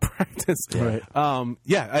probably had a lot of practice. Right.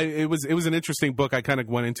 It was an interesting book. I kind of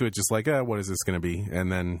went into it just like, what is this going to be?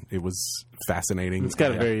 And then it was fascinating. it's got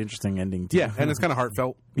a Yeah. very interesting ending. Too. yeah, and it's kind of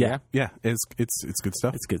heartfelt. Yeah. yeah, it's good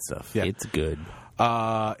stuff. It's good stuff. Yeah. It's good.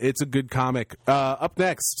 It's a good comic. Up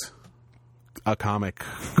next, a comic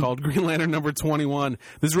called Green Lantern number 21.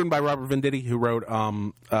 This is written by Robert Venditti, who wrote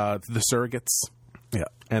The Surrogates, Yeah.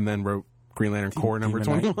 and then wrote Green Lantern Corps number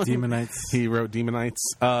Demonite- 21. Demonites. He wrote Demonites.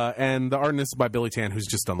 And the art is by Billy Tan, who's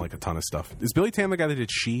just done like a ton of stuff. Is Billy Tan the guy that did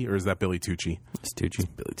She, or is that Billy Tucci? It's Tucci.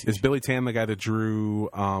 Is Billy Tan the guy that drew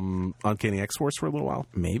Uncanny X-Force for a little while?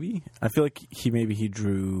 Maybe. I feel like he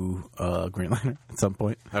drew Green Lantern at some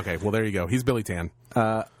point. Okay, well, there you go. He's Billy Tan.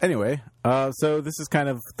 Anyway, so this is kind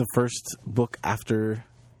of the first book after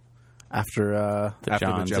After the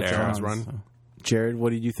Johns Jeff era. Johns run. So, Jared, what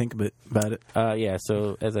did you think about it? Yeah,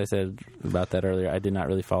 so as I said about that earlier, I did not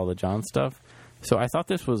really follow the John stuff. So I thought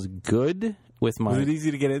this was good with Was my it easy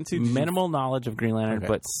to get into? Did you- minimal knowledge of Green Lantern, Okay.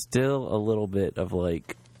 but still a little bit of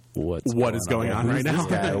like what is going on Who's right this now?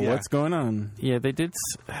 guy? Yeah. What's going on? Yeah, they did.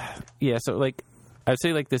 Yeah, so like I'd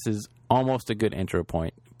say like this is almost a good intro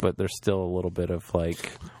point, but there's still a little bit of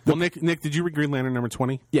like Well, Nick, did you read Green Lantern number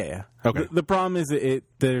 20? Yeah. Okay. The problem is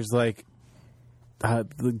there's like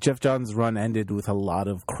the Jeff Johns run ended with a lot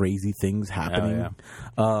of crazy things happening.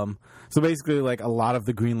 So basically, like a lot of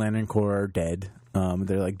the Green Lantern Corps are dead.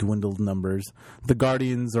 They're like dwindled numbers. The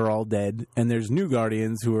Guardians are all dead, and there's new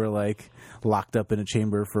Guardians who are like locked up in a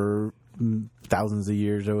chamber for thousands of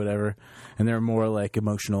years or whatever, and they're more like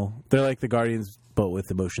emotional. They're like the Guardians, but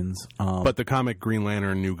with emotions. But the comic Green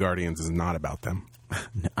Lantern New Guardians is not about them.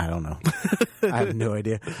 I don't know. I have no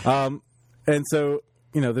idea. And so,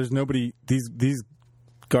 there's nobody. These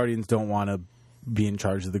Guardians don't want to be in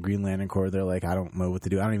charge of the Green Lantern Corps. They're like, I don't know what to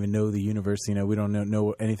do. I don't even know the universe. We don't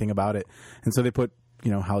know anything about it. And so they put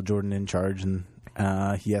Hal Jordan in charge, and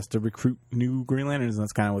he has to recruit new Green Lanterns, and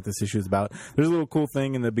that's kind of what this issue is about. There's a little cool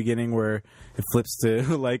thing in the beginning where it flips to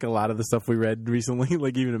like a lot of the stuff we read recently,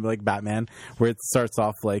 like even like Batman, where it starts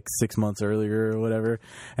off like 6 months earlier or whatever,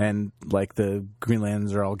 and like the Green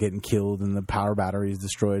Lanterns are all getting killed, and the power battery is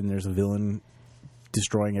destroyed, and there's a villain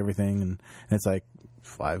destroying everything, and it's like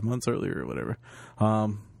 5 months earlier or whatever.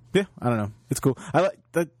 Yeah, I don't know. It's cool. I like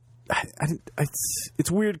that.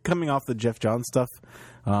 It's weird coming off the Jeff Johns stuff.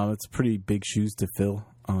 It's pretty big shoes to fill.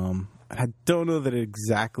 I don't know that it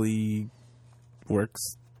exactly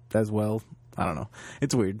works as well. I don't know.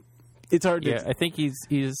 It's weird. It's hard. yeah, To, I think he's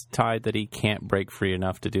tied that he can't break free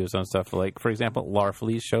enough to do his own stuff. Like for example,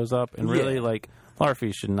 Larfleeze shows up, and really Yeah. like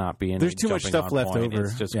Larfleeze should not be in. There's a too much jumping stuff on left point. over.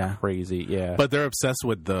 It's just Yeah. crazy. Yeah, But they're obsessed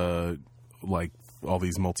with the like all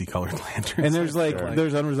these multicolored lanterns. and there's like Sure.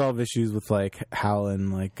 there's unresolved issues with like Hal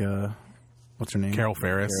and like what's her name? Carol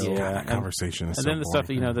Ferris. Yeah. God, that And- conversation is and so then the stuff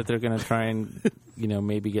boring. that they're going to try and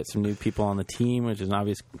maybe get some new people on the team, which is an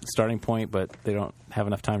obvious starting point, but they don't have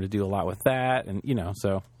enough time to do a lot with that, and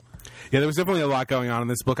so. Yeah, there was definitely a lot going on in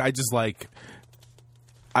this book. I just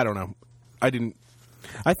I don't know. I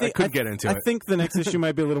couldn't get into I it. think the next issue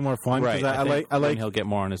might be a little more fun because I think like then he'll get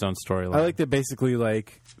more on his own storyline. I like that basically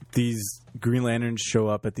like these Green Lanterns show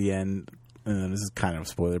up at the end. And this is kind of a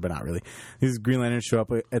spoiler, but not really. These Green Lanterns show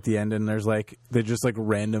up at the end, and they're just like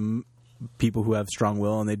random people who have strong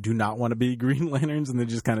will, and they do not want to be Green Lanterns, and they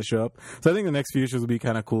just kind of show up. So I think the next few issues will be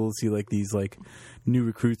kind of cool to see like these like new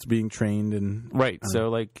recruits being trained and Right.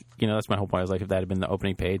 So, that's my whole point. I was like, if that had been the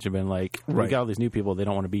opening page, and been like, we got all these new people, they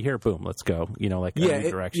don't want to be here. Boom, let's go. A new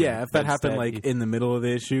direction. yeah. If that But happened instead, like in the middle of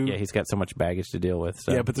the issue, he's got so much baggage to deal with.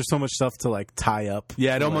 So. yeah. But there's so much stuff to like tie up.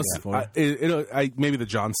 Yeah, it almost for. maybe the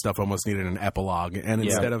John stuff almost needed an epilogue, and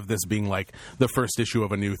instead of this being like the first issue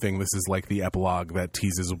of a new thing, this is like the epilogue that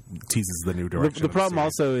teases is the new direction. The of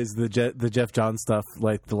problem series. also is the Jeff Johns stuff.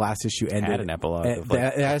 Like the last issue ended, Had an epilogue of, The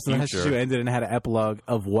like, last future. issue ended and had an epilogue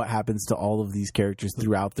of what happens to all of these characters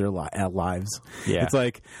throughout their lives. Yeah. It's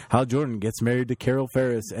like Hal Jordan gets married to Carol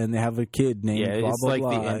Ferris and they have a kid named Yeah, blah it's blah like blah.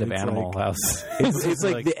 the end of It's Animal like, House. It's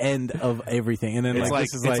like the end of everything, and then It's like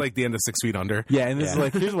this is it's like the end of 6 Feet Under. yeah, and this is Yeah.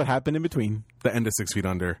 like here's what happened in between. The end of 6 Feet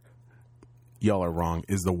Under. Y'all are wrong.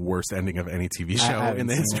 Is the worst ending of any TV show haven't in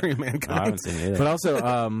the seen history of I mankind. haven't seen it either. But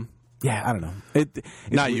also, yeah, I don't know. It's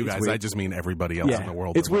Not you it's guys. weird. I just mean everybody else in the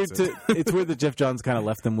world. It's that weird loves it. it's weird that Jeff Johns kind of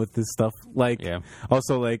left them with this stuff. Like, Yeah.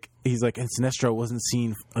 also like he's like, and Sinestro wasn't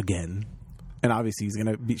seen again, and obviously he's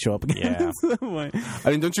gonna show up again. Yeah. So, like,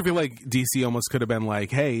 I mean, don't you feel like DC almost could have been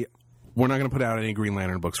like, hey, we're not going to put out any Green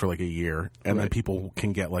Lantern books for like a year, and then people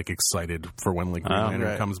can get like excited for when like Green Lantern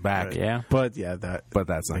right. comes back. Yeah. but yeah, that But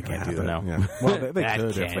that's not going to happen. do that. Yeah. Well, they That could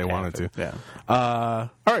if can't they wanted happen. to. yeah.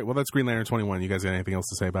 All right. Well, that's Green Lantern 21. You guys got anything else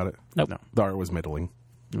to say about it? Nope. No. The art was middling.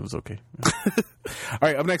 It was okay. All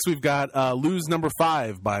right. Up next, we've got Lose Number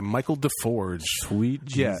 5 by Michael DeForge. Sweet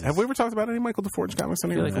Yeah. Jesus. Have we ever talked about any Michael DeForge comics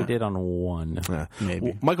on I here? feel like we did on one. Yeah. Maybe.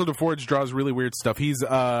 Well, Michael DeForge draws really weird stuff. He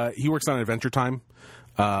works on Adventure Time.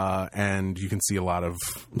 And you can see a lot of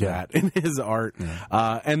that in his art.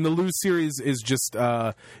 And the Lose series is just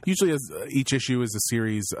usually each issue is a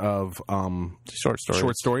series of Short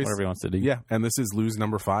stories. Whatever he wants to do. Yeah, and this is Lose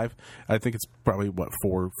Number 5. I think it's probably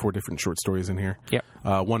four different short stories in here. Yep.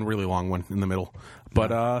 One really long one in the middle,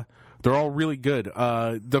 but they're all really good.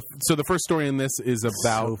 So the first story in this is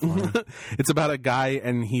about it's about a guy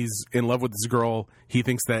and he's in love with this girl. He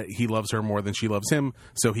thinks that he loves her more than she loves him,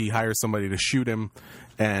 so he hires somebody to shoot him,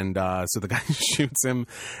 and so the guy shoots him,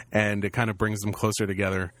 and it kind of brings them closer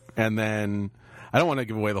together. And then I don't want to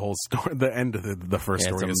give away the whole story. The end of the first Yeah,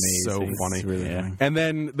 it's story is so amazing. funny. It's really funny. And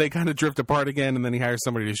then they kind of drift apart again, and then he hires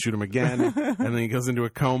somebody to shoot him again, and then he goes into a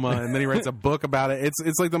coma, and then he writes a book about it.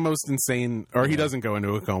 It's like the most insane, or he doesn't go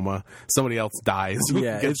into a coma. Somebody else dies.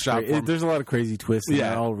 Yeah, gets it's shot great. for him. There's a lot of crazy twists. And Yeah.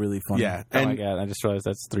 they're all really funny. Yeah, Oh and my god! I just realized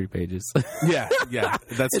that's 3 pages. yeah. That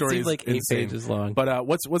It story seems is like 8 insane. pages long. But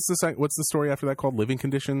what's the story after that called? Living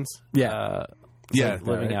Conditions. yeah. Yeah,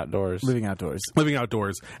 Living outdoors. Living outdoors. Living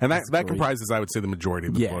outdoors, and that great. comprises, I would say, the majority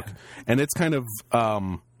of the Yeah. book. And it's kind of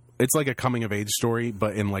it's like a coming of age story,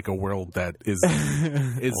 but in like a world that is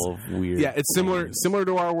Full of weird. yeah, it's similar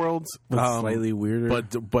to our world, But slightly weirder.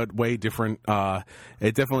 but way different.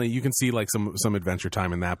 It definitely, you can see like some Adventure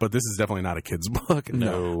Time in that, but this is definitely not a kid's book.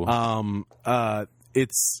 No.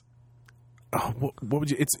 It's. What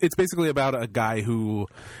would you? It's basically about a guy who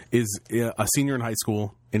is a senior in high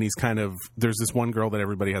school, and he's kind of, there's this one girl that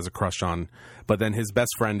everybody has a crush on, but then his best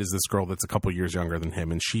friend is this girl that's a couple years younger than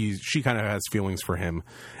him, and she kind of has feelings for him,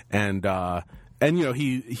 and you know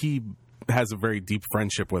he has a very deep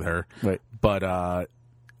friendship with her, Right. But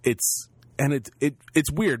it's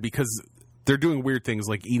weird because they're doing weird things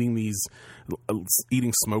like eating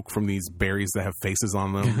smoke from these berries that have faces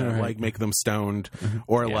on them, that, like make them stoned,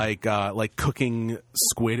 or like cooking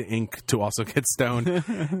squid ink to also get stoned.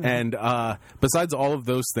 And besides all of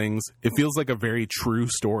those things, it feels like a very true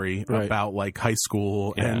story Right. about like high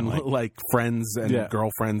school Yeah, and like friends and Yeah.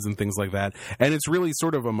 girlfriends and things like that. And it's really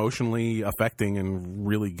sort of emotionally affecting and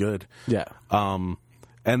really good. yeah. And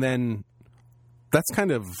then that's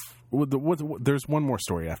kind of there's one more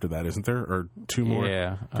story after that, isn't there? Or two more?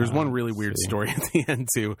 Yeah. There's one really let's weird see. story at the end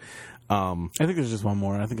too. I think there's just one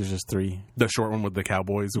more. I think it's just 3. The short one with the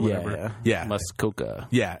cowboys or Yeah, whatever. Yeah. Muskoka.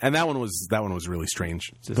 Yeah. And that one was really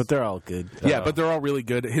strange. But they're all good. Yeah, but they're all really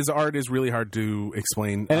good. His art is really hard to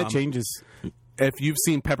explain. And it changes. If you've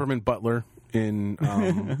seen Peppermint Butler in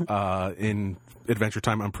Adventure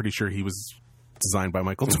Time, I'm pretty sure he was designed by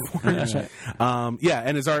Michael DeForge. Yeah,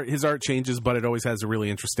 and his art changes, but it always has a really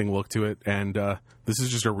interesting look to it. And this is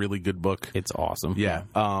just a really good book. It's awesome. Yeah,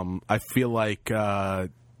 I feel like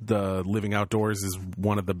the Living Outdoors is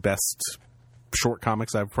one of the best short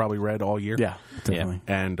comics I've probably read all year. Yeah, definitely.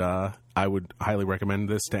 And I would highly recommend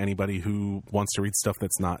this to anybody who wants to read stuff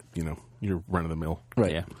that's not, your run-of-the-mill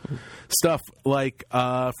Right. Yeah. stuff. Like,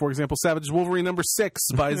 for example, Savage Wolverine number 6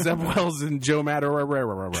 by Zeb Wells and Joe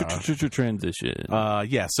Madureira. Transition.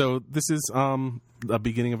 Yeah, so this is a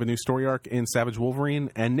beginning of a new story arc in Savage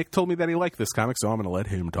Wolverine, and Nick told me that he liked this comic, so I'm going to let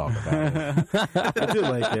him talk about it. I did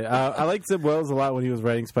like it. I liked Zeb Wells a lot when he was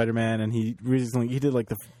writing Spider-Man, and he did like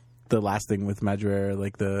the last thing with Madureira,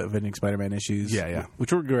 like the Avenging Spider-Man issues. Yeah.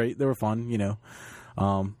 Which were great. They were fun,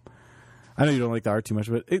 I know you don't like the art too much,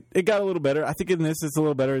 but it got a little better. I think in this it's a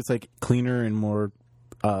little better. It's like cleaner and more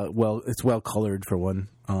it's well colored for one.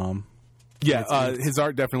 Yeah, his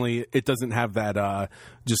art definitely, it doesn't have that,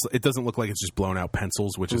 it doesn't look like it's just blown out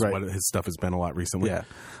pencils, which is what his stuff has been a lot recently. Yeah.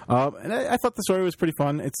 And I thought the story was pretty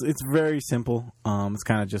fun. It's very simple. It's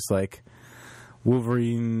kind of just like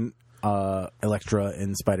Wolverine, Elektra,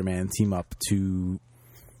 and Spider-Man team up to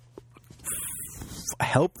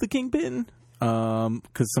help the Kingpin,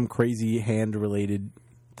 because some crazy hand-related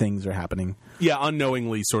things are happening. Yeah,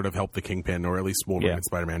 unknowingly sort of help the Kingpin, or at least Wolverine and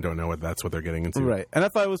Spider-Man don't know that's what they're getting into. Right. And I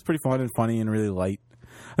thought it was pretty fun and funny and really light.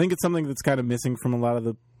 I think it's something that's kind of missing from a lot of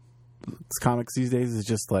the comics these days. It's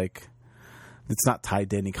just like, it's not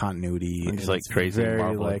tied to any continuity. It's like crazy very,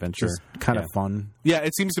 Marvel like, adventure. just kind of fun. Yeah,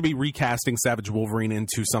 it seems to be recasting Savage Wolverine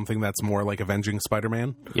into something that's more like Avenging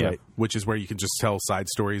Spider-Man. Yeah. Right. Which is where you can just tell side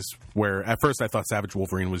stories, where at first I thought Savage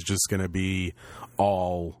Wolverine was just going to be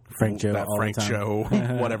all Frank Joe, that all Frank the time. Joe,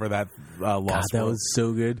 whatever that lost. God, that was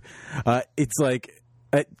so good. It's like,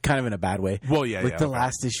 kind of in a bad way. Well, yeah, like yeah, the okay.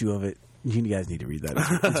 last issue of it. You guys need to read that.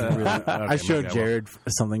 It's really, I showed Jared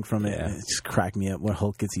something from it, and it just cracked me up when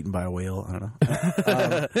Hulk gets eaten by a whale. I don't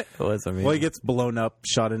know. It was amazing. Well, he gets blown up,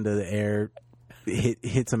 shot into the air,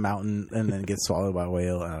 hits a mountain, and then gets swallowed by a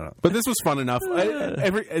whale. I don't know. But this was fun enough.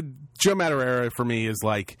 Joe Madureira for me is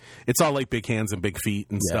like, it's all like big hands and big feet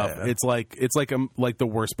and stuff. Yeah. It's like the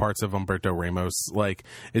worst parts of Humberto Ramos. Like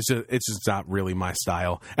it's just not really my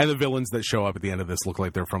style. And the villains that show up at the end of this look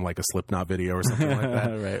like they're from like a Slipknot video or something like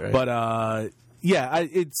that. Right. But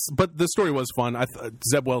but the story was fun.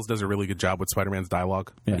 Zeb Wells does a really good job with Spider-Man's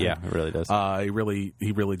dialogue. Yeah, it really does.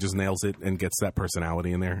 He really just nails it and gets that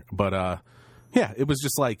personality in there. But yeah, it was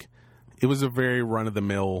just like, it was a very run of the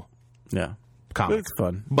mill Yeah. comic. It's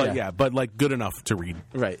fun. But but like good enough to read.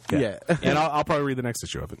 Right. Yeah. And I'll probably read the next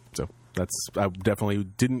issue of it. So I definitely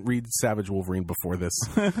didn't read Savage Wolverine before this.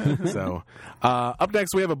 So up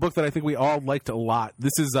next we have a book that I think we all liked a lot.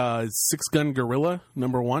 This is Six Gun Gorilla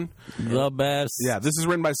 #1. The best. Yeah, this is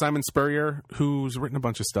written by Simon Spurrier, who's written a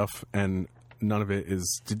bunch of stuff, and none of it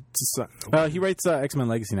is. He writes X-Men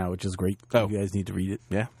Legacy now, which is great. Oh. You guys need to read it.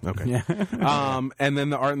 Yeah. Okay. And then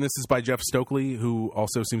the art in this is by Jeff Stokely, who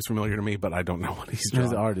also seems familiar to me, but I don't know what he's drawn.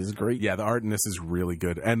 His art is great. Yeah, the art in this is really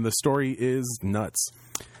good, and the story is nuts.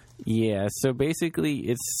 Yeah, so basically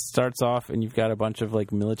it starts off and you've got a bunch of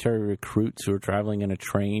like military recruits who are traveling in a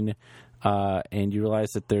train, and you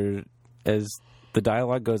realize that as the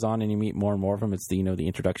dialogue goes on and you meet more and more of them, it's the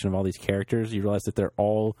introduction of all these characters. You realize that they're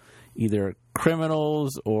all either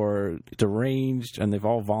criminals or deranged, and they've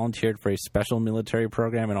all volunteered for a special military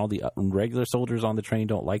program, and all the regular soldiers on the train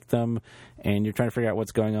don't like them, and you're trying to figure out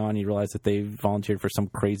what's going on. You realize that they've volunteered for some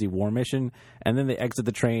crazy war mission, and then they exit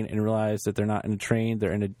the train and realize that they're not in a train,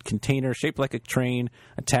 they're in a container shaped like a train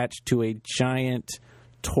attached to a giant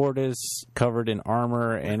tortoise covered in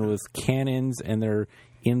armor and with cannons, and they're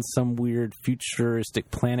in some weird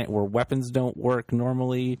futuristic planet where weapons don't work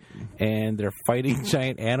normally, and they're fighting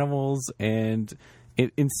giant animals, and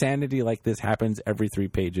insanity like this happens every 3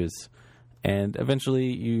 pages. And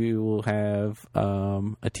eventually you will have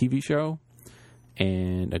a TV show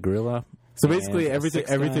and a gorilla. So basically, and a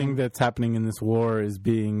everything that's happening in this war is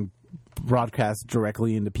being broadcast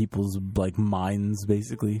directly into people's like minds,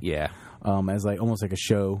 basically. Yeah. As like almost like a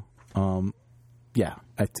show. Yeah,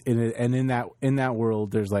 and in that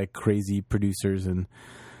world, there's like crazy producers and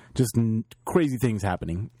just crazy things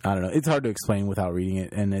happening. I don't know. It's hard to explain without reading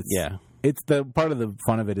it, and it's the part of the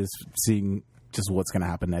fun of it is seeing just what's going to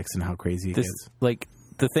happen next and how crazy it is. Like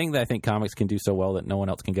the thing that I think comics can do so well that no one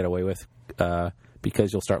else can get away with,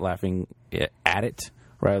 because you'll start laughing at it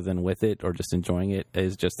rather than with it or just enjoying it,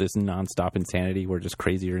 is just this nonstop insanity where just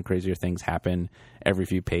crazier and crazier things happen every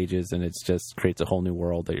few pages, and it just creates a whole new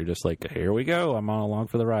world that you're just like, here we go, I'm on along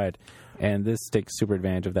for the ride. And this takes super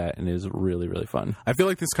advantage of that and is really, really fun. I feel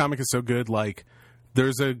like this comic is so good. Like,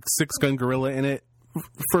 there's a 6 Gun Gorilla in it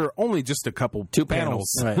for only just a couple 2 panels.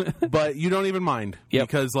 Right. But you don't even mind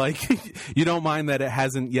because like you don't mind that it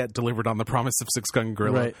hasn't yet delivered on the promise of 6 Gun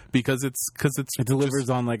Gorilla, Right. because it delivers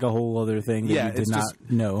on like a whole other thing that you did not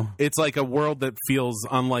know. It's like a world that feels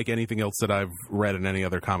unlike anything else that I've read in any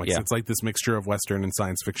other comics. Yeah. It's like this mixture of Western and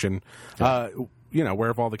science fiction. Where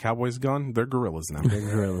have all the cowboys gone? They're gorillas now.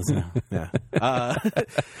 Gorillas now. Yeah.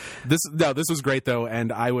 This was great though,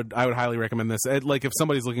 and I would highly recommend this. Like if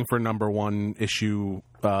somebody's looking for #1 issue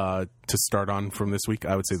to start on from this week,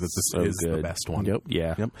 I would say that this is the best one. Yep.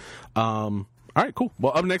 Yeah. Yep. All right, cool.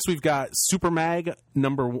 Well, up next we've got Super Mag is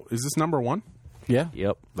this #1? Yeah.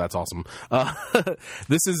 Yep. That's awesome.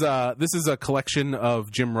 This is a collection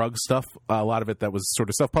of Jim Rugg stuff. A lot of it that was sort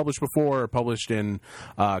of self-published before, or published in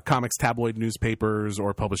comics tabloid newspapers,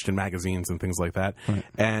 or published in magazines and things like that. Right.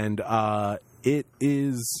 And it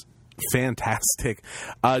is fantastic.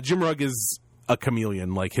 Jim Rugg is a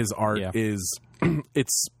chameleon. Like, his art is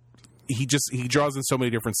he draws in so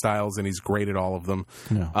many different styles, and he's great at all of them.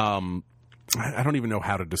 Yeah. I don't even know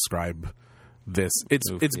how to describe this.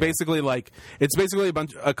 It's basically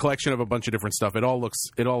a collection of a bunch of different stuff. It all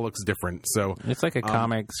looks different. So it's like a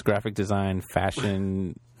comics, graphic design,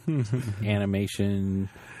 fashion, animation,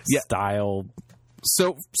 style.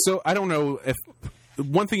 So I don't know if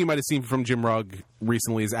one thing you might have seen from Jim Rugg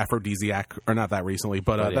recently is Aphrodisiac, or not that recently,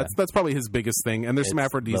 but that's probably his biggest thing. And there's some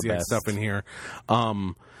Aphrodisiac stuff in here.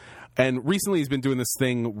 And recently he's been doing this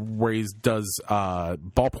thing where he does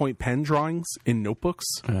ballpoint pen drawings in notebooks,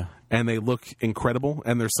 and they look incredible.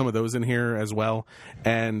 And there's some of those in here as well.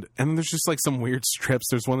 And there's just like some weird strips.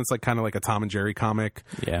 There's one that's like kind of like a Tom and Jerry comic,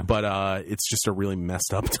 but it's just a really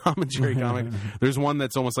messed up Tom and Jerry comic. There's one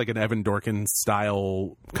that's almost like an Evan Dorkin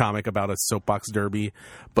style comic about a soapbox derby,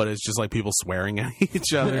 but it's just like people swearing at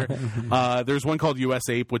each other. There's one called US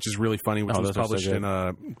Ape, which is really funny, which was published in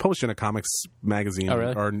a comics magazine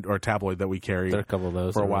or tabloid that we carried. There are a couple of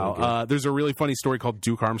those for a while. Really there's a really funny story called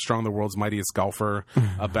Duke Armstrong, the world's mightiest golfer,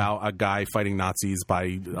 about a guy fighting Nazis by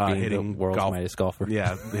hitting the world's mightiest golfer.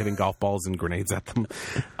 Yeah, hitting golf balls and grenades at them.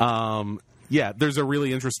 There's a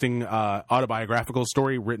really interesting autobiographical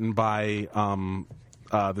story written by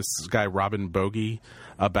this guy Robin Bogey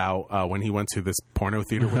about when he went to this porno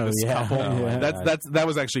theater with this couple. That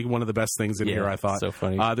was actually one of the best things in here, I thought. So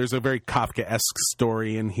funny. There's a very Kafka-esque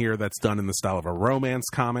story in here that's done in the style of a romance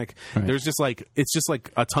comic. Right. There's just like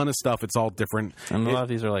a ton of stuff. It's all different. And a lot of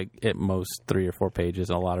these are like at most 3 or 4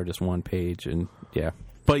 pages. A lot are just 1 page, and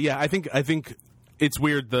But I think it's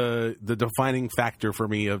weird. The defining factor for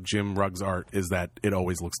me of Jim Rugg's art is that it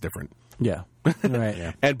always looks different. Yeah. Right.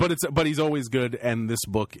 Yeah. But he's always good, and this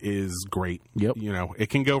book is great. Yep. You know,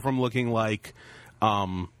 it can go from looking like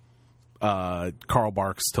Karl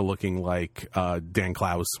Barks to looking like Dan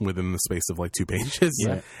Clowes within the space of like 2 pages.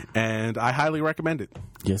 Yeah. And I highly recommend it.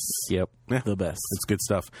 Yes. Yep. Yeah. The best. It's good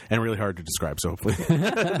stuff and really hard to describe, so hopefully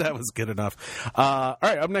that was good enough. All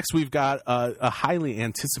right, up next we've got a highly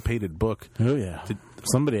anticipated book. Oh, yeah.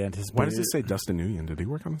 Somebody anticipated. Why does it say Dustin Nguyen? Did he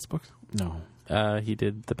work on this book? No. He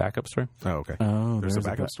did the backup story. Oh, okay. Oh, there's a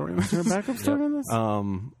backup story. Is there a backup story on this?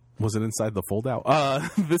 Was it inside the fold-out?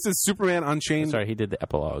 This is Superman Unchained. Sorry, he did the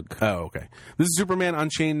epilogue. Oh, okay. This is Superman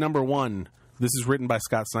Unchained #1. This is written by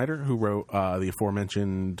Scott Snyder, who wrote the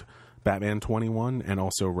aforementioned Batman 21 and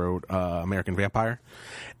also wrote American Vampire.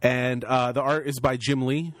 And the art is by Jim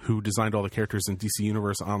Lee, who designed all the characters in DC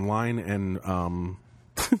Universe Online. And I'm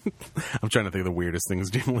trying to think of the weirdest things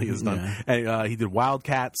Jim Lee has done. And, he did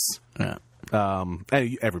Wildcats. Yeah.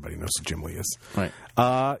 Everybody knows who Jim Lee is, right?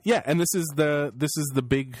 And this is the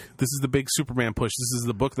big Superman push. This is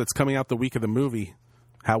the book that's coming out the week of the movie.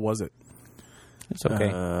 How was it? It's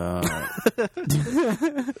okay.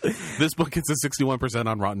 This book gets a 61%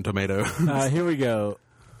 on Rotten Tomatoes. Here we go.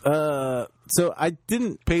 So I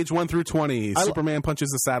didn't page 1 through 20. Superman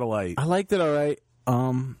punches a satellite. I liked it all right.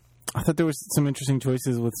 I thought there was some interesting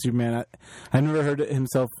choices with Superman. I never heard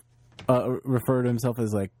himself refer to himself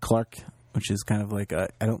as like Clark, which is kind of like I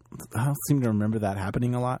don't seem to remember that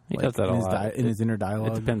happening a lot. He does that a lot in his inner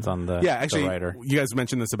dialogue. It depends on the actually, the writer. You guys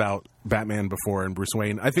mentioned this about Batman before and Bruce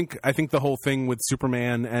Wayne. I think the whole thing with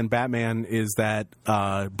Superman and Batman is that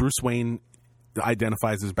Bruce Wayne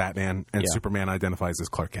identifies as Batman and Superman identifies as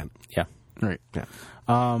Clark Kent. Yeah, right.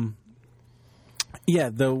 Yeah,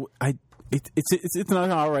 Though it's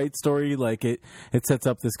an all right story. Like it sets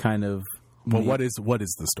up this kind of. Well, what is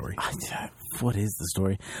the story? What is the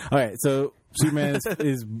story? All right, so Superman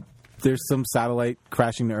is there's some satellite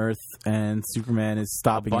crashing to Earth, and Superman is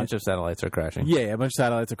stopping. A bunch of satellites are crashing. Yeah, a bunch of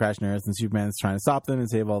satellites are crashing to Earth, and Superman is trying to stop them and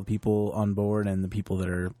save all the people on board and the people that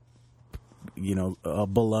are,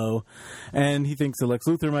 below. And he thinks that Lex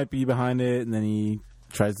Luthor might be behind it, and then he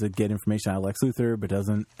tries to get information out of Lex Luthor, but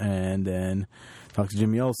doesn't. And then talks to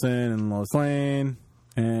Jimmy Olsen and Lois Lane.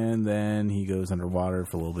 And then he goes underwater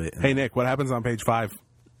for a little bit. Hey, Nick, what happens on page 5?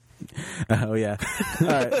 Oh, yeah. All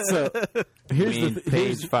right, so here's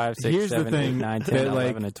page 5, 6, 7, 8, 9, 10,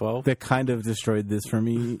 11, and 12? That kind of destroyed this for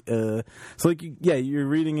me. So, you're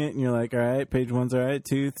reading it, and you're like, all right, page 1's all right,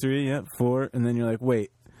 2, 3, 4. And then you're like,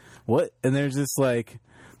 wait, what? And there's this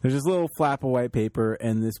little flap of white paper,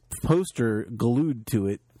 and this poster glued to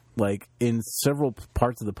it. Like, in several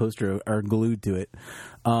parts of the poster are glued to it,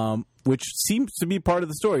 which seems to be part of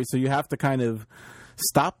the story. So you have to kind of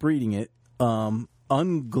stop reading it,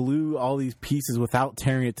 unglue all these pieces without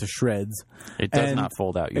tearing it to shreds. It does not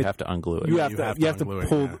fold out. You have to unglue it. You have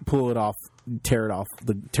to pull it off tear it off,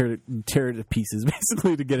 tear it to pieces,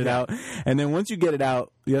 basically, to get it out. And then once you get it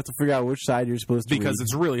out, you have to figure out which side you're supposed to because read.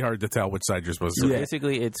 it's really hard to tell which side you're supposed to read.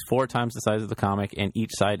 Basically, it's 4 times the size of the comic, and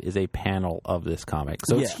each side is a panel of this comic.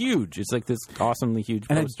 So it's huge. It's like this awesomely huge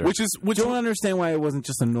poster. Which I don't understand why it wasn't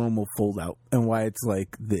just a normal fold out and why it's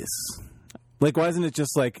like this. Like, why isn't it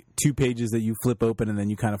just like 2 pages that you flip open and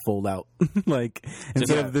then you kind of fold out? Like,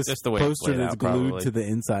 instead of this poster that's glued to the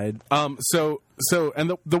inside. So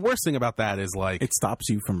the worst thing about that is, like, it stops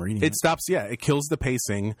you from reading. It kills the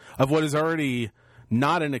pacing of what is already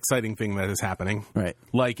not an exciting thing that is happening. Right.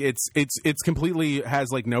 Like, it's completely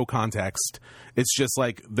has, like, no context. It's just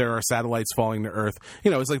like there are satellites falling to Earth.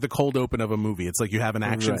 It's like the cold open of a movie. It's like you have an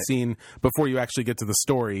action scene before you actually get to the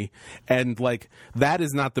story. And, like, that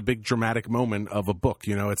is not the big dramatic moment of a book.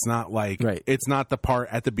 It's not like, it's not the part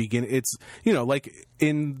at the beginning. It's, like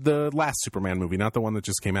in the last Superman movie, not the one that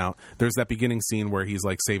just came out, there's that beginning scene where he's,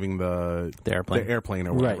 like, saving the airplane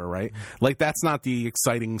or whatever, right? Like, that's not the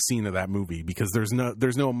exciting scene of that movie because there's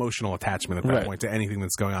no emotional attachment at that point to anything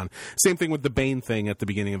that's going on. Same thing with the Bane thing at the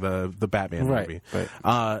beginning of the Batman movie.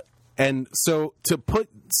 Right. And so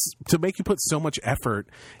to make you put so much effort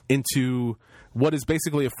into what is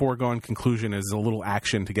basically a foregone conclusion is a little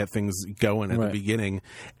action to get things going at the beginning,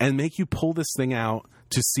 and make you pull this thing out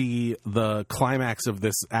to see the climax of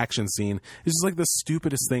this action scene is just like the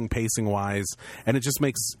stupidest thing pacing wise, and it just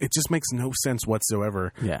makes no sense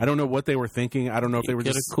whatsoever. Yeah. I don't know what they were thinking. I don't know if they were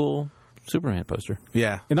just a cool Superman poster.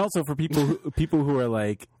 Yeah. And also for people who are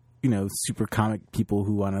like, super comic people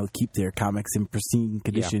who want to keep their comics in pristine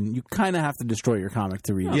condition, you kind of have to destroy your comic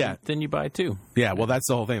to read it. Yeah. Then you buy 2. Yeah, well, that's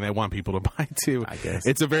the whole thing. They want people to buy 2. I guess.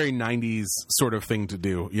 It's a very 90s sort of thing to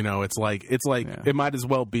do. It's like it might as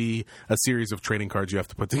well be a series of trading cards you have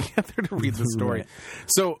to put together to read the story. Right.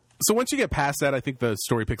 So once you get past that, I think the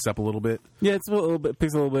story picks up a little bit. Yeah, picks a little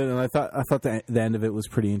bit, and I thought the end of it was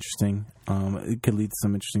pretty interesting. It could lead to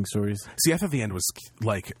some interesting stories. See, I thought the end was,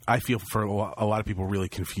 like, I feel for a lot of people really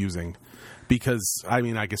confusing because, I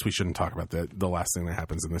mean, I guess we shouldn't talk about the last thing that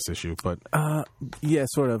happens in this issue, but yeah,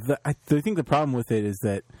 sort of. I think the problem with it is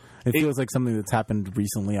that it feels like something that's happened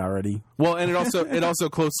recently already. Well, and it also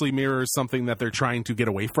closely mirrors something that they're trying to get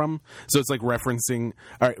away from. So it's like referencing.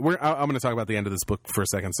 All right, I'm going to talk about the end of this book for a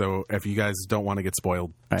second. So if you guys don't want to get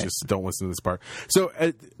spoiled, just don't listen to this part. So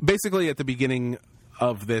basically, at the beginning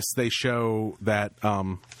of this, they show that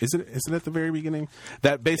is it at the very beginning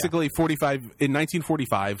that basically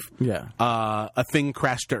 1945, a thing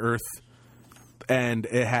crashed to Earth. And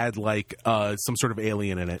it had, like, some sort of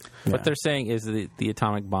alien in it. What they're saying is that the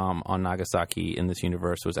atomic bomb on Nagasaki in this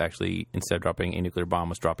universe was actually, instead of dropping a nuclear bomb,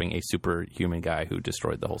 was dropping a superhuman guy who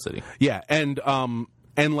destroyed the whole city. Yeah, and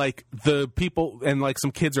like the people and like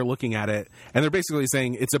some kids are looking at it, and they're basically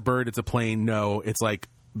saying it's a bird, it's a plane. No, it's like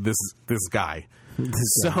this guy.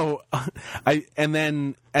 So, and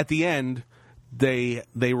then at the end, they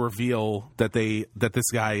reveal that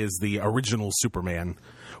this guy is the original Superman,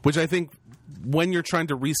 which I think, when you're trying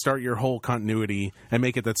to restart your whole continuity and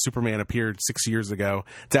make it that Superman appeared 6 years ago,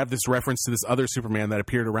 to have this reference to this other Superman that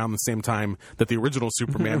appeared around the same time that the original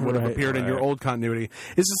Superman would have appeared in your old continuity,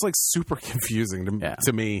 is just, like, super confusing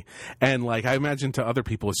to me. And, like, I imagine to other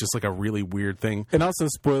people it's just, like, a really weird thing. And also,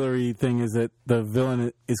 spoilery thing is that the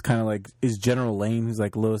villain is kind of like, is General Lane, who's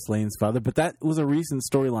like Lois Lane's father. But that was a recent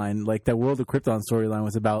storyline. Like, that World of Krypton storyline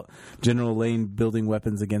was about General Lane building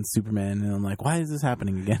weapons against Superman. And I'm like, why is this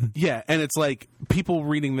happening again? Yeah, and it's like people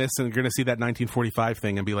reading this and are going to see that 1945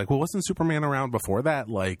 thing and be like, well, wasn't Superman around before that?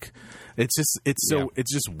 Like, it's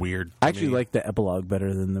just weird. I actually like the epilogue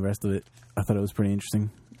better than the rest of it. I thought it was pretty interesting.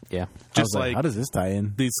 Yeah. Just like, how does this tie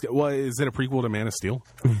in? Is it a prequel to Man of Steel?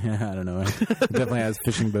 I don't know. It definitely has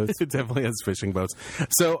fishing boats. It definitely has fishing boats.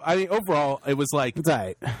 So, I mean, overall, it was like, it's all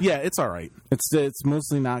right. Yeah, it's all right. It's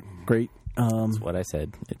mostly not great. That's what I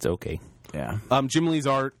said. It's okay. Yeah. Jim Lee's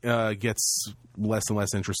art gets less and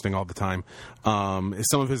less interesting all the time.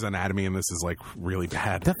 Some of his anatomy in this is, like, really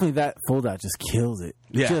bad. Definitely that fold-out just kills it.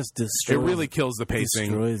 Yeah. Just destroys it. It really kills the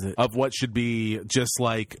pacing of what should be just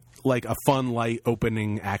like a fun, light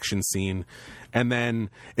opening action scene. And then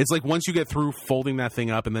it's like once you get through folding that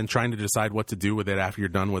thing up and then trying to decide what to do with it after you're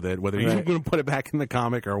done with it, whether you're going to put it back in the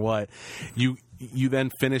comic or what, you then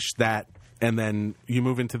finish that. And then you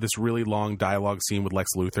move into this really long dialogue scene with Lex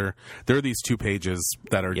Luthor. There are these 2 pages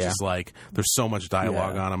that are just like, there's so much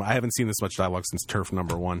dialogue on them. I haven't seen this much dialogue since Turf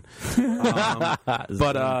 #1.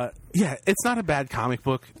 But it's not a bad comic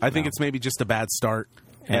book. I think it's maybe just a bad start.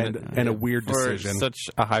 and a weird For decision. such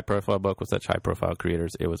a high-profile book with such high-profile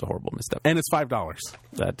creators, it was a horrible misstep. And it's $5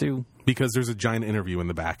 That too, because there's a giant interview in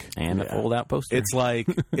the back. and a fold-out poster. It's like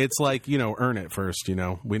earn it first.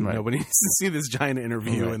 Nobody needs to see this giant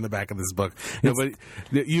interview in the back of this book. Nobody,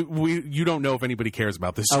 you don't know if anybody cares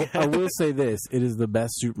about this. I will say this: it is the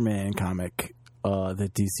best Superman comic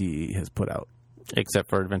that DC has put out. Except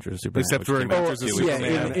for Adventures of Superman. Except for Adventures of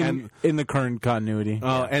Superman. In the current continuity.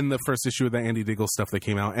 And the first issue of the Andy Diggle stuff that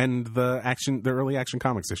came out, and the early Action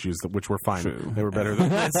Comics issues, which were fine. True. They were better than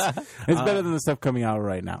this. It's better than the stuff coming out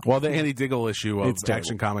right now. Well, the Andy Diggle issue of It's terrible.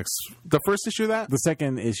 Action Comics, the first issue of that, The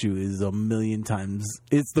second issue is a million times.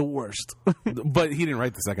 It's the worst. but he didn't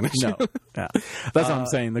write the second issue. No. Yeah. That's what I'm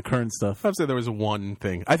saying. The current stuff. I'd say there was one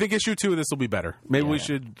thing. I think issue 2 of this will be better. Maybe we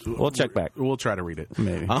should. We'll check back. We'll try to read it.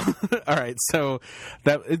 Maybe. All right. So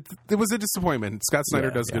it was a disappointment. Scott Snyder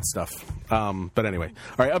does good stuff. But anyway.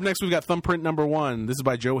 All right. Up next, we've got Thumbprint #1. This is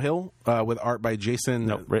by Joe Hill with art by Jason.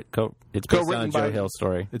 No, it's based Co-written on a by- Joe Hill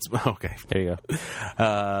story. It's okay. There you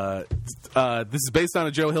go. This is based on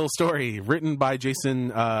a Joe Hill story written by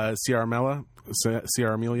Jason Ciaramella,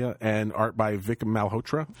 and art by Vic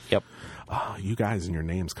Malhotra. Yep. Oh, you guys and your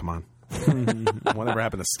names, come on. Whatever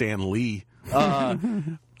happened to Stan Lee?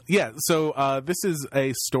 Yeah, so this is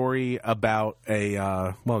a story about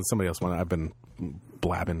somebody else wanted. I've been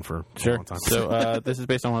blabbing for a long time. So this is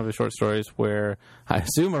based on one of his short stories where I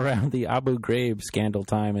assume around the Abu Ghraib scandal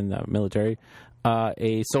time in the military,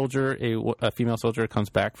 a soldier, a female soldier, comes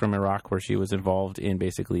back from Iraq where she was involved in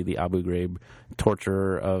basically the Abu Ghraib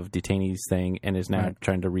torture of detainees thing, and is now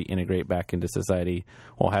trying to reintegrate back into society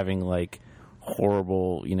while having like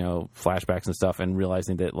horrible, flashbacks and stuff, and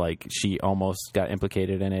realizing that like she almost got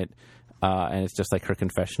implicated in it, and it's just like her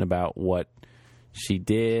confession about what she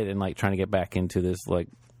did and like trying to get back into this like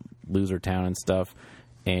loser town and stuff,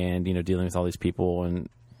 and dealing with all these people. And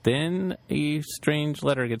then a strange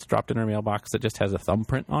letter gets dropped in her mailbox that just has a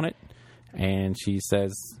thumbprint on it, and she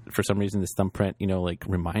says for some reason this thumbprint like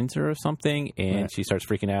reminds her of something, and she starts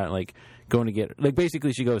freaking out, like going to get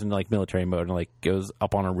basically she goes into like military mode and like goes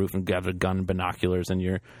up on her roof and grabs a gun and binoculars,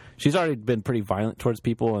 and she's already been pretty violent towards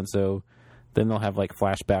people, and so then they'll have like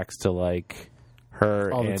flashbacks to like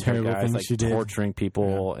her All the and her terrible guys things like she did. torturing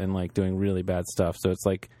people and like doing really bad stuff. So it's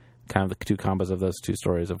like kind of the two combos of those two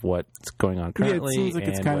stories of what's going on currently. It seems like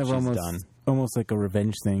it's and kind what of she's done. almost like a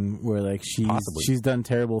revenge thing where like she's done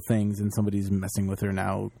terrible things and somebody's messing with her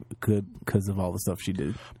now because of all the stuff she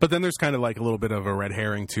did. But then there's kind of like a little bit of a red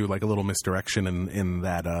herring too, like a little misdirection in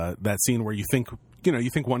that scene where you think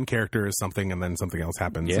one character is something and then something else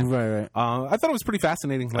happens. Yeah. Right. I thought it was pretty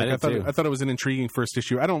fascinating. Like I did too. I thought it was an intriguing first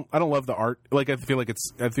issue. I don't love the art. Like I feel like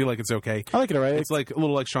it's okay. I like it, right? It's like a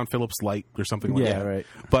little like Sean Phillips light or something like that. Right.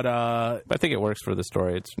 But But I think it works for the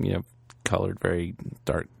story. It's colored very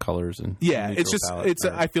dark colors and yeah, it's neutral just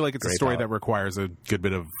palette, I feel like it's a gray story palette. that requires a good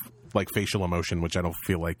bit of like facial emotion, which I don't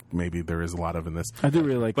feel like maybe there is a lot of in this. I do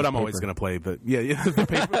really like But the I'm always paper. going to play the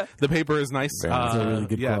paper. The paper is nice. Very nice. It's a really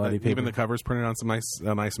good quality Even paper. the cover's printed on some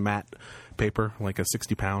nice matte paper, like a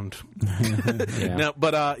 60-pound. Yeah. No,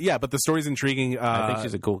 but the story's intriguing. I think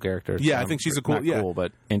she's a cool character. I think she's a cool, not cool,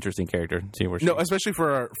 but interesting character. See where she no, especially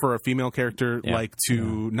for a female character, Yeah. like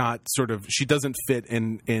to not sort of she doesn't fit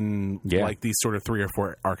in Yeah. like these sort of 3 or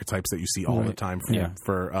 4 archetypes that you see all the time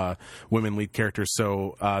for women lead characters.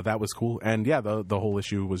 So that was cool, and the whole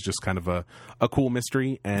issue was just kind of a cool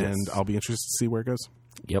mystery, and I'll be interested to see where it goes.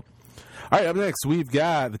 Yep. All right, up next we've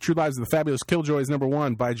got The True Lives of the Fabulous Killjoys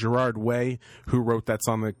 #1 by Gerard Way, who wrote that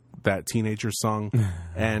song, that teenager song,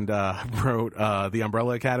 and wrote The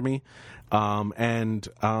Umbrella Academy.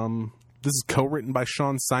 This is co-written by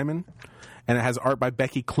Sean Simon, and it has art by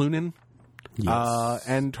Becky Cloonan. Yes.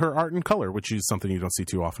 And her art in color, which is something you don't see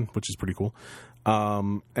too often, which is pretty cool.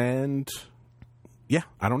 And yeah,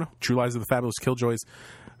 I don't know. True Lives of the Fabulous Killjoys.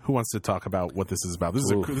 Who wants to talk about what this is about? This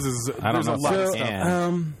is I don't there's know a if lot I of can.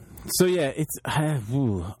 stuff. So yeah, it's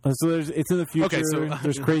it's in the future. Okay, so-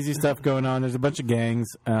 there's crazy stuff going on. There's a bunch of gangs.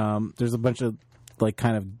 There's a bunch of like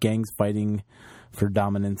kind of gangs fighting for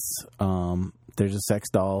dominance. There's a sex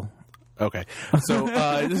doll. Okay, so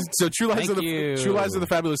True Lives Thank you. True Lives of the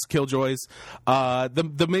Fabulous Killjoys.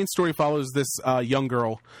 The main story follows this young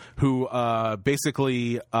girl who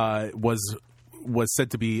basically was said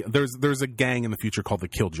to be there's a gang in the future called the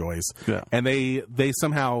Killjoys, and they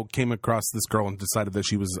somehow came across this girl and decided that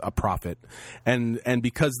she was a prophet, and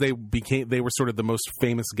because they were sort of the most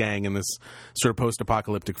famous gang in this sort of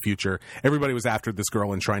post-apocalyptic future, everybody was after this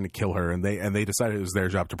girl and trying to kill her, and they decided it was their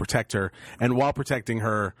job to protect her, and while protecting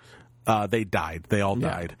her, they all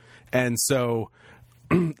died, and so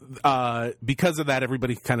because of that,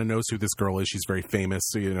 everybody kind of knows who this girl is. She's very famous.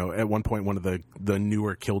 So, at one point, one of the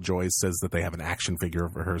newer Killjoys says that they have an action figure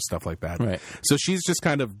of her, stuff like that. Right. So she's just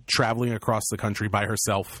kind of traveling across the country by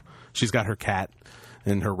herself. She's got her cat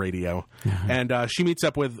and her radio, and she meets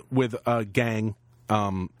up with a gang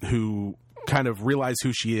who kind of realize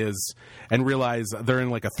who she is and realize they're in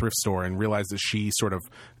like a thrift store and realize that she sort of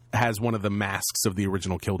has one of the masks of the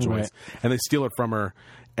original Killjoys, Right. and they steal it from her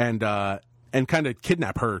and kind of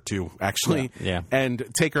kidnap her too, actually, Yeah. and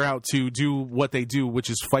take her out to do what they do, which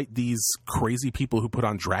is fight these crazy people who put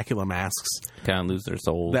on Dracula masks. Kind of lose their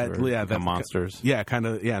souls. Become monsters. Yeah,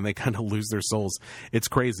 and they kind of lose their souls. It's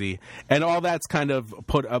crazy, and all that's kind of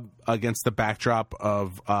put up against the backdrop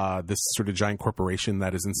of this sort of giant corporation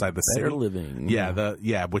that is inside the Better city.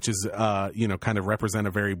 living. Which is kind of represent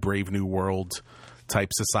a very brave new world type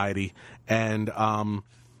society, and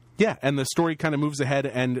and the story kind of moves ahead,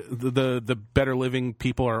 and the better living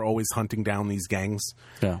people are always hunting down these gangs,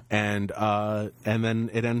 and then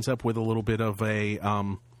it ends up with a little bit of a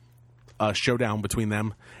showdown between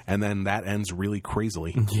them, and then that ends really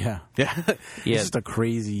crazily. Yeah. Yeah, It's just a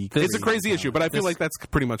crazy. it's a crazy issue, but I feel like that's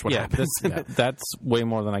pretty much what happens. That's way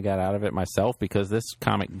more than I got out of it myself, because this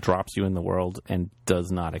comic drops you in the world and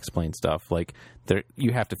does not explain stuff. Like,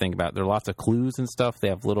 you have to think about it. There are lots of clues and stuff. They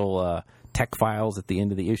have little tech files at the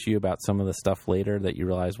end of the issue about some of the stuff later that you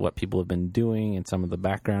realize what people have been doing and some of the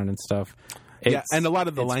background and stuff. And a lot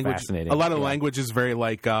of the language, fascinating. Language is very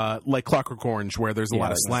like Clockwork Orange, where there's a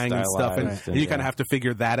lot of slang and stuff, and you kind of have to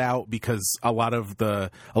figure that out, because a lot of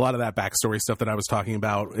that backstory stuff that I was talking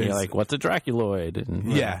about is like, what's a Draculoid?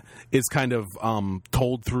 And, is kind of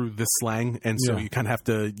told through this slang, and so you kind of have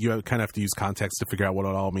to use context to figure out what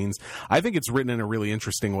it all means. I think it's written in a really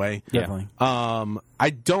interesting way. Definitely.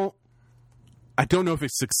 I don't know if it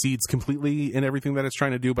succeeds completely in everything that it's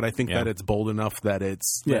trying to do, but I think that it's bold enough that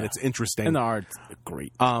it's interesting. And the art's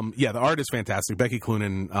great. The art is fantastic. Becky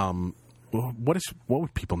Cloonan, what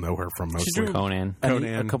would people know her from mostly? She drew Conan.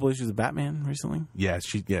 a couple issues of Batman recently. Yeah,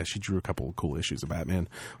 she drew a couple of cool issues of Batman.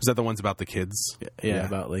 Was that the ones about the kids? Yeah.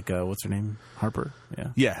 About like what's her name? Harper.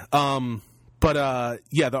 Yeah. Yeah.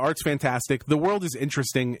 The art's fantastic. The world is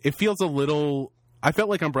interesting. It feels a little. I felt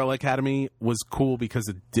like Umbrella Academy was cool because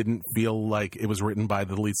it didn't feel like it was written by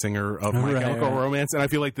the lead singer of My Chemical Romance, and I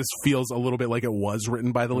feel like this feels a little bit like it was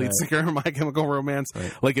written by the lead singer of My Chemical Romance.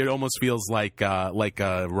 Right. Like, it almost feels like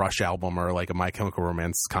a Rush album or like a My Chemical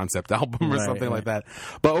Romance concept album or something like that.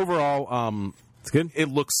 But overall, it's good. It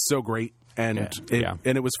looks so great. And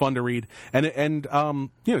it was fun to read, and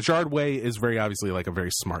Gerard Way is very obviously like a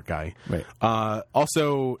very smart guy. Right.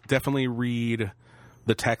 Also, definitely read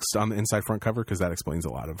the text on the inside front cover, because that explains a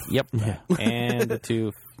lot of and the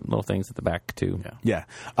two little things at the back too.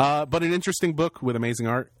 But an interesting book with amazing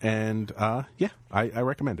art, and I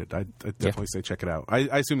recommend it. I definitely say check it out.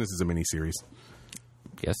 I assume this is a mini series.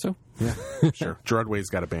 Guess so. Yeah, sure. Gerard Way's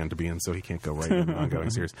got a band to be in, so he can't go right in an ongoing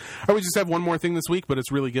series. All right, we just have one more thing this week, but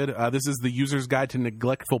it's really good. This is The User's Guide to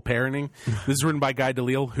Neglectful Parenting. This is written by Guy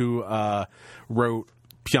Delisle, who wrote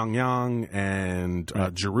Pyongyang and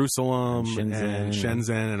Jerusalem and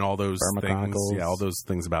Shenzhen and all those things. Yeah, all those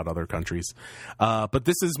things about other countries. But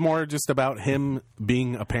this is more just about him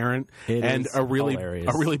being a parent, and a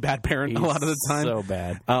really bad parent. He's a lot of the time. So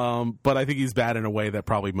bad. But I think he's bad in a way that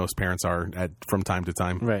probably most parents are from time to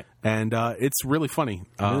time. Right. And it's really funny.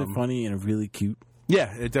 Really funny and really cute.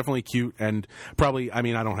 Yeah, it's definitely cute, and probably, I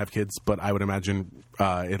mean, I don't have kids, but I would imagine,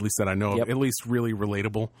 at least that I know of, at least really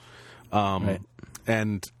relatable. Right.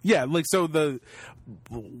 And like, so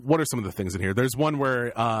what are some of the things in here? There's one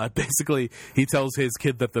where basically he tells his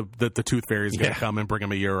kid that the Tooth Fairy is going to come and bring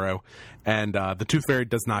him €1, and the Tooth Fairy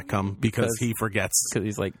does not come because he forgets, because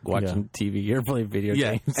he's like watching TV or playing video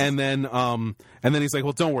games. And then he's like,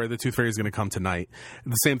 well, don't worry, the Tooth Fairy is going to come tonight.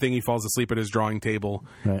 The same thing, he falls asleep at his drawing table,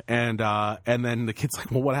 right. And then the kid's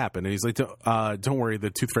like, well, what happened? And he's like, don't worry,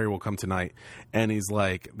 the Tooth Fairy will come tonight. And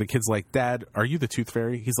the kid's like, Dad, are you the Tooth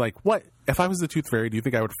Fairy? He's like, what? If I was the Tooth Fairy, do you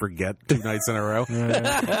think I would forget 2 nights in a row?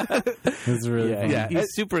 It's really funny.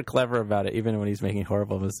 He's super clever about it, even when he's making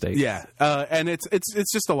horrible mistakes. Yeah, and it's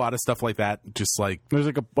just a lot of stuff like that. Just like, there's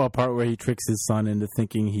like a part where he tricks his son into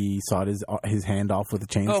thinking he sawed his hand off with a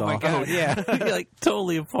chainsaw. Oh my god! Yeah, like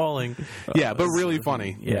totally appalling. Yeah, but really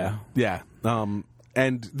funny. Yeah. Yeah.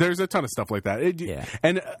 And there's a ton of stuff like that.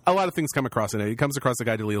 And a lot of things come across in it. It comes across the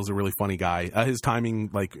guy DeLille's a really funny guy. His timing,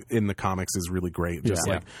 like in the comics, is really great. Just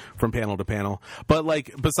like from panel to panel. But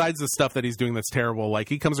like besides the stuff that he's doing that's terrible, like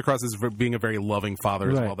he comes across as being a very loving father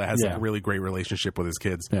as well. That has like a really great relationship with his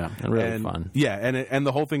kids. Yeah, and really fun. Yeah, and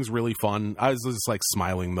the whole thing's really fun. I was just like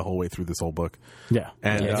smiling the whole way through this whole book. Yeah,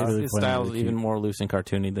 and his style is even more loose and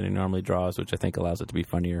cartoony than he normally draws, which I think allows it to be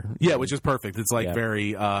funnier. Yeah, which is perfect. It's like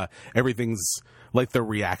very everything's like the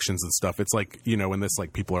reactions and stuff. It's like, you know, when this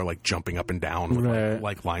like people are like jumping up and down with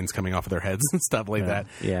like lines coming off of their heads and stuff like that.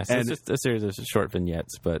 Yeah, so and it's just a series of short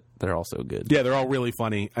vignettes, but they're also good. Yeah, they're all really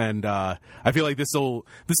funny, and I feel like this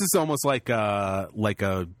is almost like a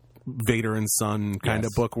Vader and Son kind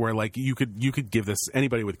of book where like you could give this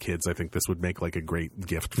anybody with kids. I think this would make like a great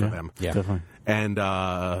gift for them. Yeah, definitely.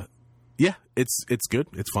 And yeah, it's good.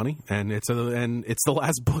 It's funny, and it's the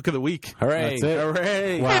last book of the week. Hooray! That's it.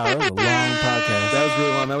 Hooray! Wow, that was a long podcast. That was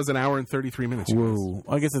really long. That was an hour and 33 minutes. Whoa!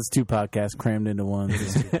 I guess it's 2 podcasts crammed into one.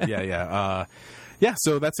 Yeah,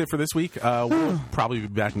 so that's it for this week. We'll probably be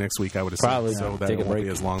back next week, I would assume. Probably. So that Take a it won't break.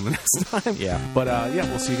 be as long the next time. Yeah. But yeah,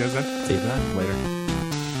 we'll see you guys then. See you then. Later.